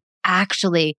 Or is it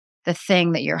actually the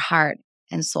thing that your heart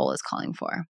and soul is calling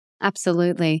for?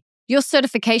 Absolutely. Your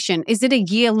certification, is it a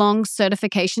year-long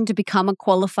certification to become a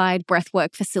qualified breathwork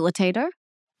facilitator?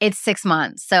 It's 6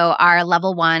 months. So our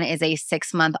level 1 is a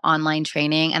 6-month online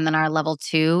training. And then our level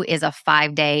 2 is a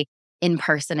 5-day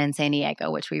in-person in San Diego,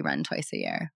 which we run twice a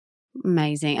year.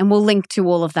 Amazing. And we'll link to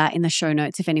all of that in the show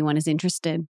notes if anyone is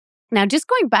interested. Now, just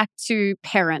going back to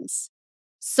parents.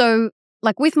 So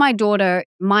like with my daughter,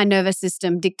 my nervous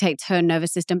system dictates her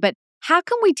nervous system. But how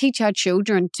can we teach our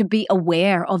children to be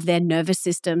aware of their nervous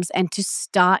systems and to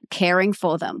start caring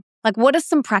for them? Like, what are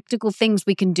some practical things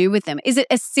we can do with them? Is it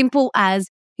as simple as,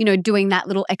 doing that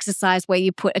little exercise where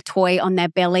you put a toy on their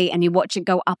belly and you watch it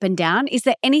go up and down? Is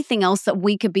there anything else that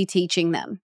we could be teaching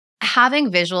them?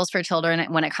 Having visuals for children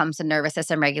when it comes to nervous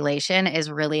system regulation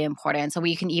is really important. So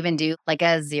we can even do like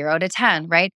a 0 to 10,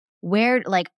 right? Where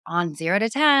like on 0 to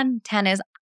 10, 10 is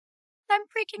I'm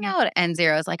freaking out. And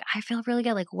 0 is like, I feel really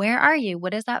good. Like, where are you?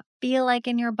 What does that feel like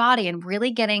in your body? And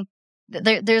really getting,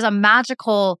 there's a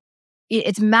magical,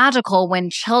 it's magical when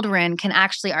children can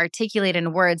actually articulate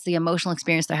in words the emotional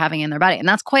experience they're having in their body. And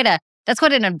that's quite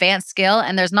an advanced skill.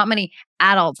 And there's not many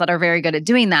adults that are very good at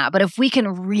doing that. But if we can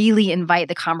really invite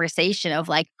the conversation of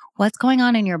like, what's going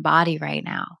on in your body right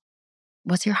now?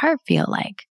 What's your heart feel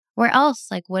like? Where else?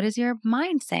 Like, what is your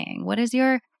mind saying? What is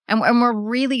your, and we're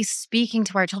really speaking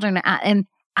to our children and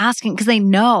asking, because they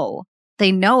know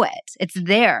it. It's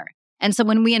there. And so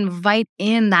when we invite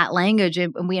in that language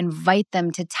and we invite them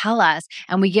to tell us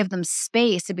and we give them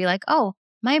space to be like, oh,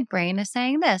 my brain is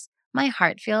saying this. My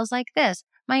heart feels like this.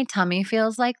 My tummy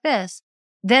feels like this.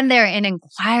 Then they're in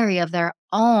inquiry of their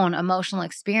own emotional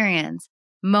experience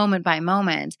moment by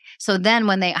moment. So then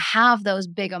when they have those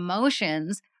big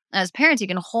emotions, as parents, you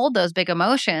can hold those big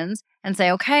emotions and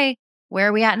say, okay, where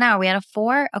are we at now? Are we at a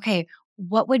 4? Okay,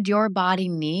 what would your body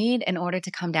need in order to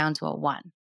come down to a 1?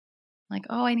 Like,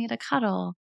 oh, I need a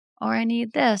cuddle, or I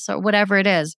need this, or whatever it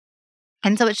is.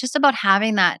 And so it's just about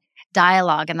having that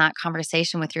dialogue and that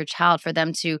conversation with your child for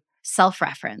them to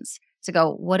self-reference, to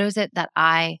go, what is it that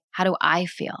how do I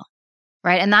feel?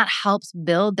 Right. And that helps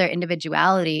build their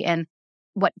individuality. And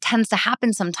what tends to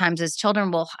happen sometimes is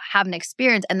children will have an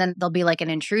experience and then there'll be like an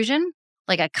intrusion,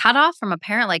 like a cutoff from a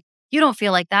parent, like, you don't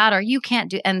feel like that, or you can't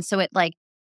do. And so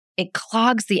it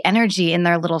clogs the energy in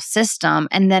their little system.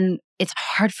 And then it's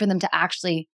hard for them to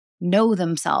actually know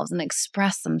themselves and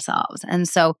express themselves. And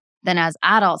so then as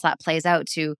adults, that plays out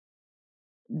to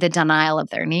the denial of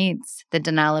their needs, the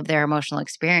denial of their emotional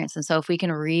experience. And so if we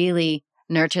can really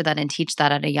nurture that and teach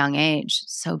that at a young age,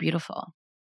 so beautiful.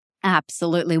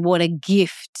 Absolutely. What a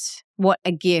gift. What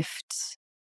a gift.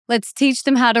 Let's teach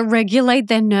them how to regulate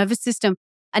their nervous system.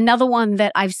 Another one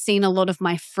that I've seen a lot of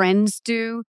my friends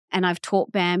do, and I've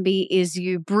taught Bambi, is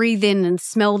you breathe in and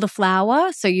smell the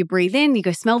flower. So you breathe in, you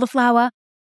go smell the flower,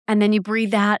 and then you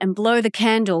breathe out and blow the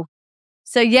candle.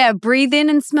 So yeah, breathe in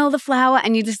and smell the flower,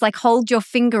 and you just like hold your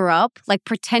finger up, like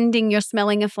pretending you're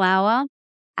smelling a flower,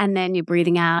 and then you're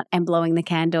breathing out and blowing the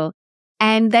candle.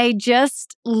 And they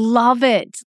just love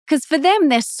it because for them,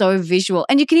 they're so visual.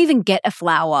 And you can even get a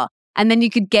flower and then you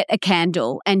could get a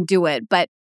candle and do it. But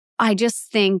I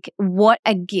just think what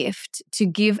a gift to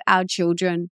give our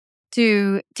children,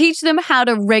 to teach them how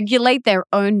to regulate their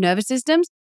own nervous systems.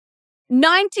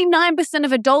 99%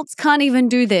 of adults can't even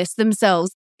do this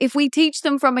themselves. If we teach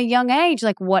them from a young age,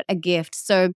 like what a gift.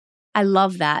 So I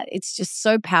love that. It's just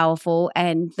so powerful.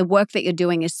 And the work that you're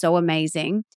doing is so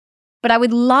amazing. But I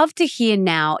would love to hear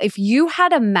now, if you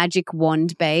had a magic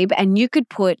wand, babe, and you could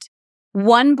put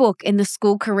one book in the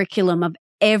school curriculum of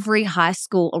every high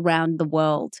school around the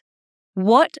world,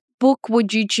 what book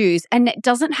would you choose? And it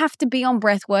doesn't have to be on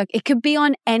breathwork. It could be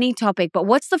on any topic. But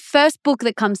what's the first book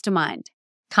that comes to mind?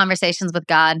 Conversations with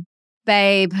God.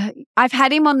 Babe, I've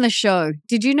had him on the show.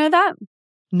 Did you know that?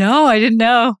 No, I didn't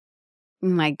know. Oh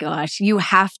my gosh. You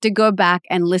have to go back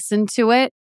and listen to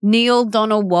it. Neil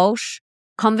Donald Walsh,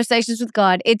 Conversations with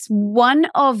God. It's one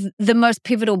of the most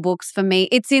pivotal books for me.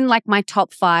 It's in like my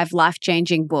top 5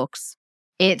 life-changing books.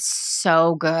 It's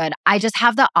so good. I just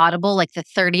have the Audible, like the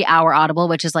 30-hour Audible,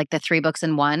 which is like the 3 books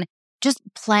in one, just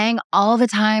playing all the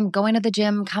time, going to the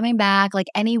gym, coming back, like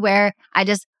anywhere. I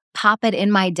just pop it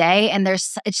in my day and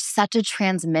it's such a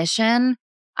transmission.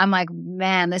 I'm like,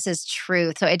 man, this is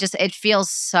truth. So it feels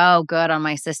so good on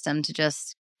my system to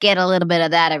just get a little bit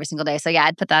of that every single day. So yeah,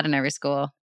 I'd put that in every school.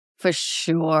 For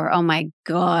sure. Oh my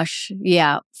gosh.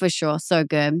 Yeah, for sure. So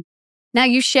good. Now,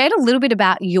 you shared a little bit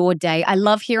about your day. I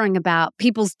love hearing about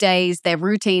people's days, their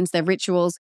routines, their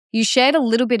rituals. You shared a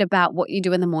little bit about what you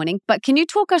do in the morning, but can you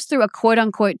talk us through a quote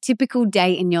unquote typical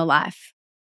day in your life?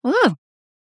 Ooh.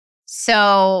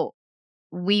 So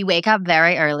we wake up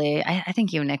very early. I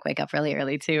think you and Nick wake up really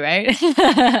early too,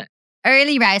 right?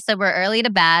 Early rise. So we're early to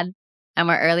bed and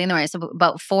we're early in the morning. So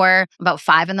about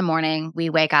 5 in the morning, we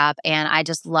wake up and I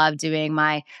just love doing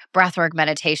my breathwork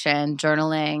meditation,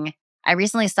 journaling. I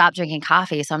recently stopped drinking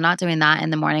coffee, so I'm not doing that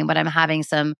in the morning, but I'm having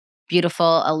some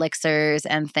beautiful elixirs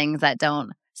and things that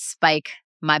don't spike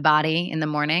my body in the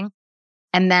morning.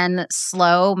 And then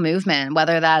slow movement,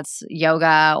 whether that's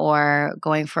yoga or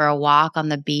going for a walk on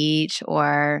the beach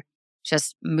or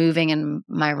just moving in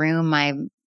my room,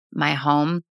 my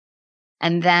home.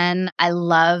 And then I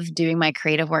love doing my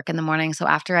creative work in the morning. So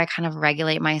after I kind of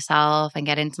regulate myself and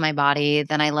get into my body,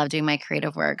 then I love doing my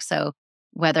creative work. So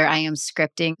whether I am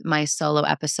scripting my solo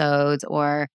episodes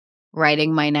or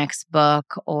writing my next book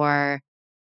or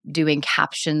doing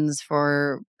captions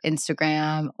for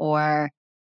Instagram or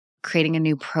creating a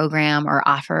new program or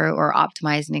offer or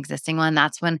optimize an existing one,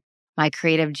 that's when my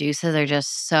creative juices are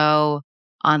just so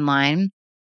online.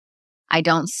 I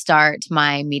don't start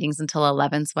my meetings until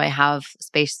 11, so I have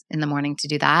space in the morning to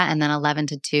do that. And then 11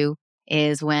 to 2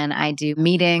 is when I do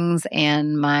meetings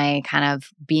and my kind of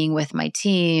being with my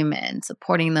team and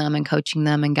supporting them and coaching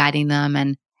them and guiding them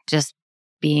and just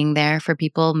being there for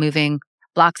people, moving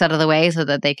blocks out of the way so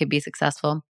that they could be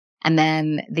successful. And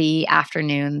then the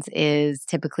afternoons is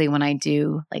typically when I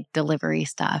do like delivery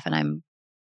stuff and I'm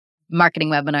marketing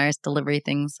webinars, delivery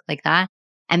things like that.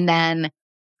 And then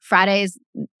Fridays,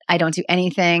 I don't do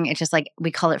anything. It's just like,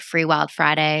 we call it Free Wild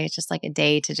Friday. It's just like a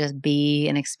day to just be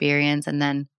and experience and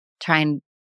then try and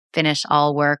finish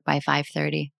all work by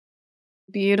 5:30.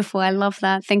 Beautiful. I love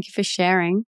that. Thank you for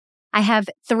sharing. I have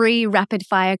 3 rapid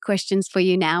fire questions for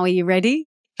you now. Are you ready?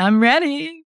 I'm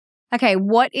ready. Okay.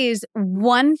 What is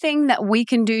one thing that we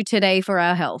can do today for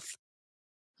our health?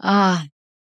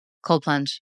 Cold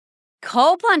plunge.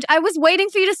 Cold plunge. I was waiting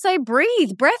for you to say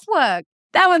breathe, breath work.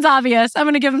 That one's obvious. I'm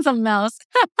going to give him something else.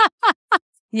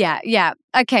 Yeah.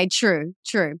 Okay, true.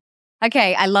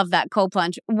 Okay, I love that cold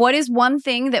plunge. What is one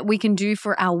thing that we can do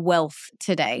for our wealth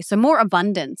today? So more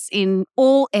abundance in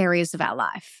all areas of our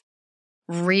life.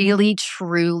 Really,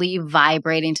 truly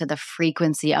vibrating to the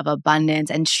frequency of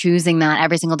abundance and choosing that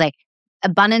every single day.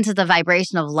 Abundance is the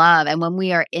vibration of love. And when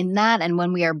we are in that and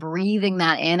when we are breathing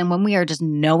that in and when we are just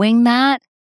knowing that,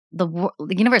 the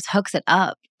universe hooks it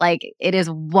up. Like it is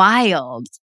wild.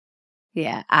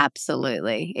 Yeah,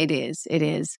 absolutely. It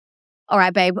is. All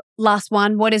right, babe. Last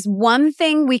one. What is one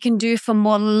thing we can do for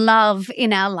more love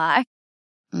in our life?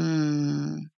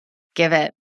 Give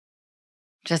it.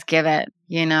 Just give it.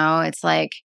 It's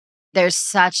like there's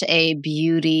such a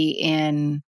beauty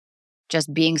in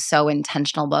just being so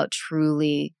intentional about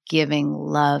truly giving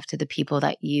love to the people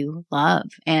that you love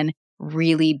and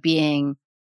really being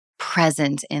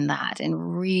present in that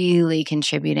and really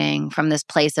contributing from this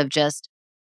place of just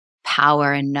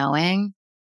power and knowing.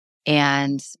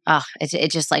 And it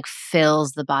just like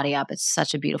fills the body up. It's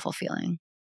such a beautiful feeling.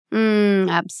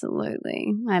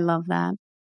 Absolutely. I love that.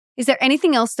 Is there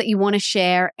anything else that you want to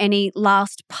share? Any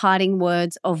last parting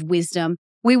words of wisdom?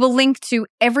 We will link to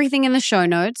everything in the show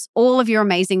notes, all of your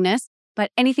amazingness,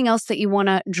 but anything else that you want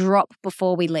to drop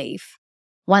before we leave?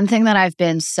 One thing that I've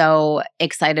been so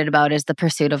excited about is the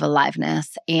pursuit of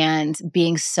aliveness and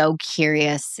being so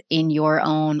curious in your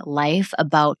own life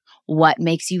about what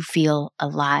makes you feel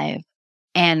alive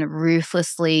and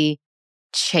ruthlessly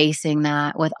chasing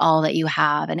that with all that you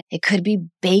have. And it could be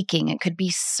baking, it could be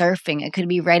surfing, it could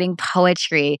be writing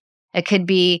poetry, it could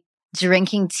be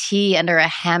drinking tea under a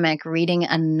hammock, reading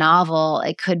a novel,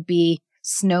 it could be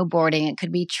snowboarding, it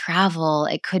could be travel,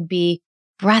 it could be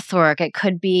breathwork, it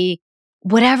could be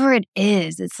whatever it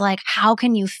is. It's like, how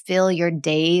can you fill your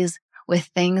days with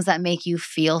things that make you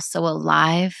feel so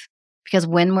alive? Because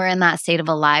when we're in that state of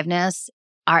aliveness,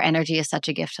 our energy is such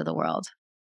a gift to the world.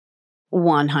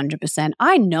 100%.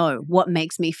 I know what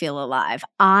makes me feel alive.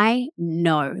 I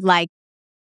know, like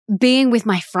being with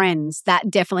my friends,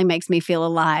 that definitely makes me feel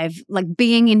alive. Like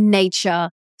being in nature,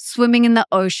 swimming in the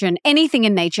ocean, anything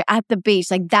in nature, at the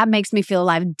beach, like that makes me feel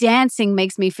alive. Dancing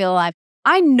makes me feel alive.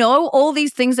 I know all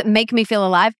these things that make me feel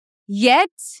alive, yet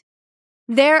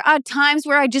there are times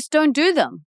where I just don't do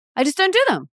them. It's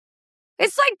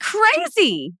like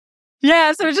crazy.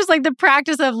 Yeah, so it's just like the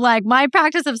practice of like, my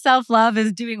practice of self-love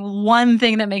is doing one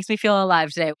thing that makes me feel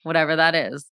alive today, whatever that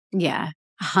is. Yeah,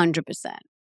 100%.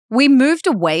 We moved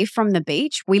away from the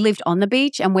beach. We lived on the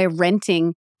beach and we're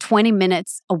renting 20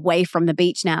 minutes away from the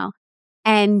beach now.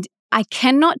 And I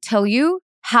cannot tell you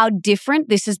how different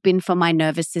this has been for my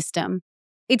nervous system.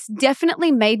 It's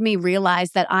definitely made me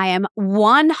realize that I am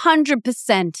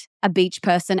 100% a beach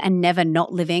person and never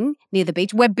not living near the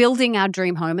beach. We're building our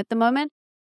dream home at the moment.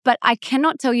 But I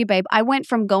cannot tell you, babe, I went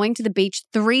from going to the beach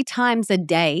 3 times a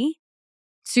day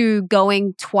to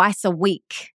going twice a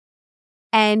week.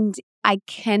 And I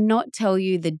cannot tell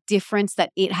you the difference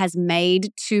that it has made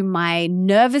to my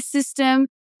nervous system,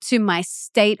 to my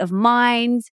state of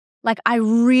mind. Like I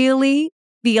really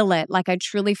feel it. Like I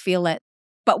truly feel it.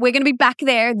 But we're going to be back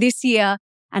there this year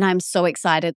and I'm so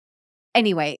excited.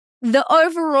 Anyway, the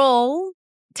overall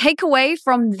takeaway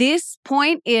from this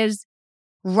point is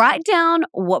write down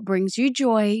what brings you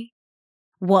joy,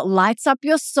 what lights up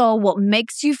your soul, what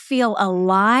makes you feel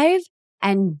alive,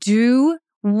 and do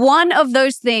one of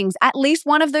those things, at least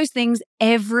one of those things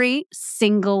every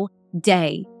single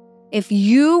day. If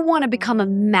you want to become a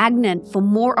magnet for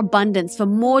more abundance, for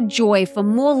more joy, for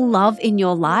more love in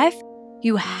your life,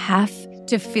 you have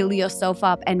to fill yourself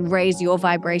up and raise your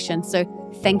vibration. So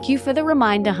thank you for the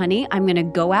reminder, honey. I'm going to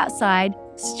go outside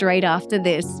straight after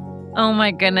this. Oh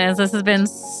my goodness, this has been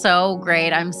so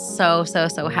great. I'm so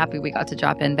happy we got to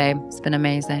drop in, babe. It's been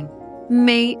amazing.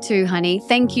 Me too, honey.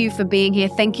 Thank you for being here.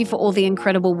 Thank you for all the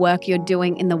incredible work you're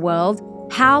doing in the world.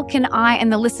 How can I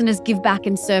and the listeners give back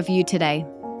and serve you today?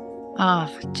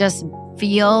 Just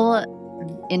feel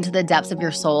into the depths of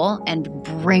your soul and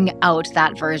bring out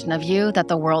that version of you that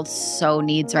the world so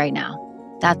needs right now.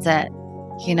 That's it.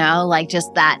 Like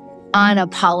just that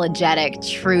unapologetic,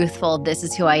 truthful, this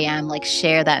is who I am, like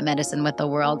share that medicine with the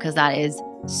world because that is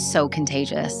so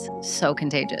contagious, so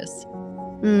contagious.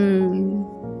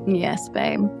 Yes,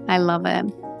 babe. I love it.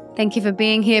 Thank you for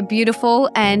being here, beautiful.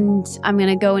 And I'm going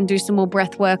to go and do some more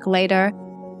breath work later.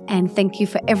 And thank you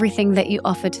for everything that you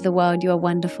offer to the world. You are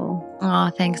wonderful.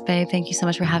 Oh, thanks, babe. Thank you so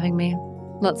much for having me.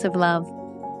 Lots of love.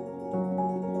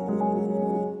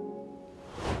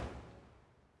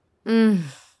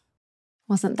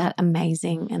 Wasn't that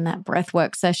amazing in that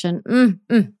breathwork session?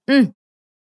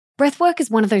 Breathwork is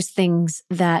one of those things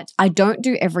that I don't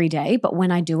do every day, but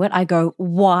when I do it, I go,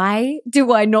 why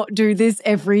do I not do this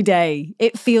every day?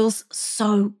 It feels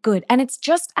so good. And it's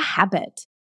just a habit.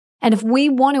 And if we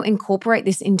want to incorporate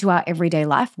this into our everyday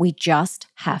life, we just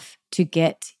have to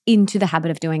get into the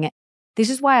habit of doing it. This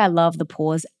is why I love the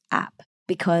Pause app,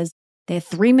 because they're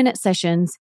 3-minute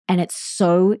sessions and it's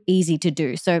so easy to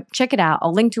do. So check it out.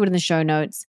 I'll link to it in the show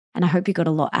notes. And I hope you got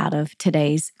a lot out of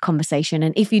today's conversation.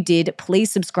 And if you did,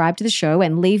 please subscribe to the show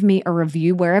and leave me a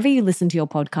review wherever you listen to your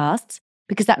podcasts,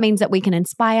 because that means that we can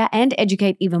inspire and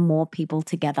educate even more people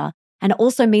together. And it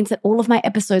also means that all of my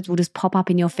episodes will just pop up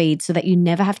in your feed so that you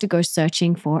never have to go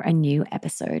searching for a new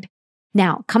episode.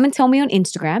 Now, come and tell me on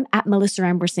Instagram at Melissa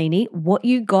Ambrosini what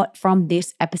you got from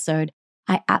this episode.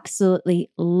 I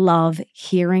absolutely love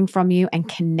hearing from you and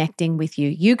connecting with you.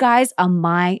 You guys are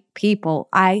my people.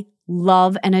 I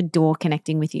love and adore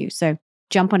connecting with you. So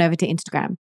jump on over to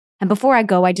Instagram. And before I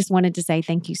go, I just wanted to say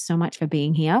thank you so much for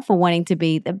being here, for wanting to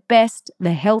be the best,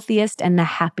 the healthiest, and the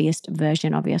happiest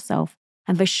version of yourself,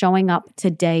 and for showing up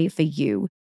today for you.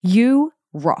 You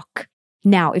rock.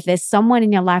 Now, if there's someone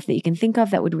in your life that you can think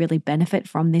of that would really benefit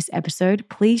from this episode,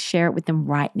 please share it with them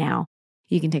right now.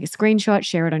 You can take a screenshot,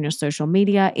 share it on your social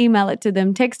media, email it to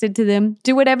them, text it to them,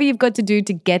 do whatever you've got to do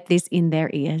to get this in their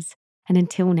ears. And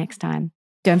until next time,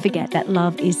 don't forget that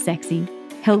love is sexy,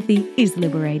 healthy is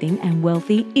liberating, and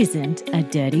wealthy isn't a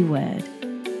dirty word.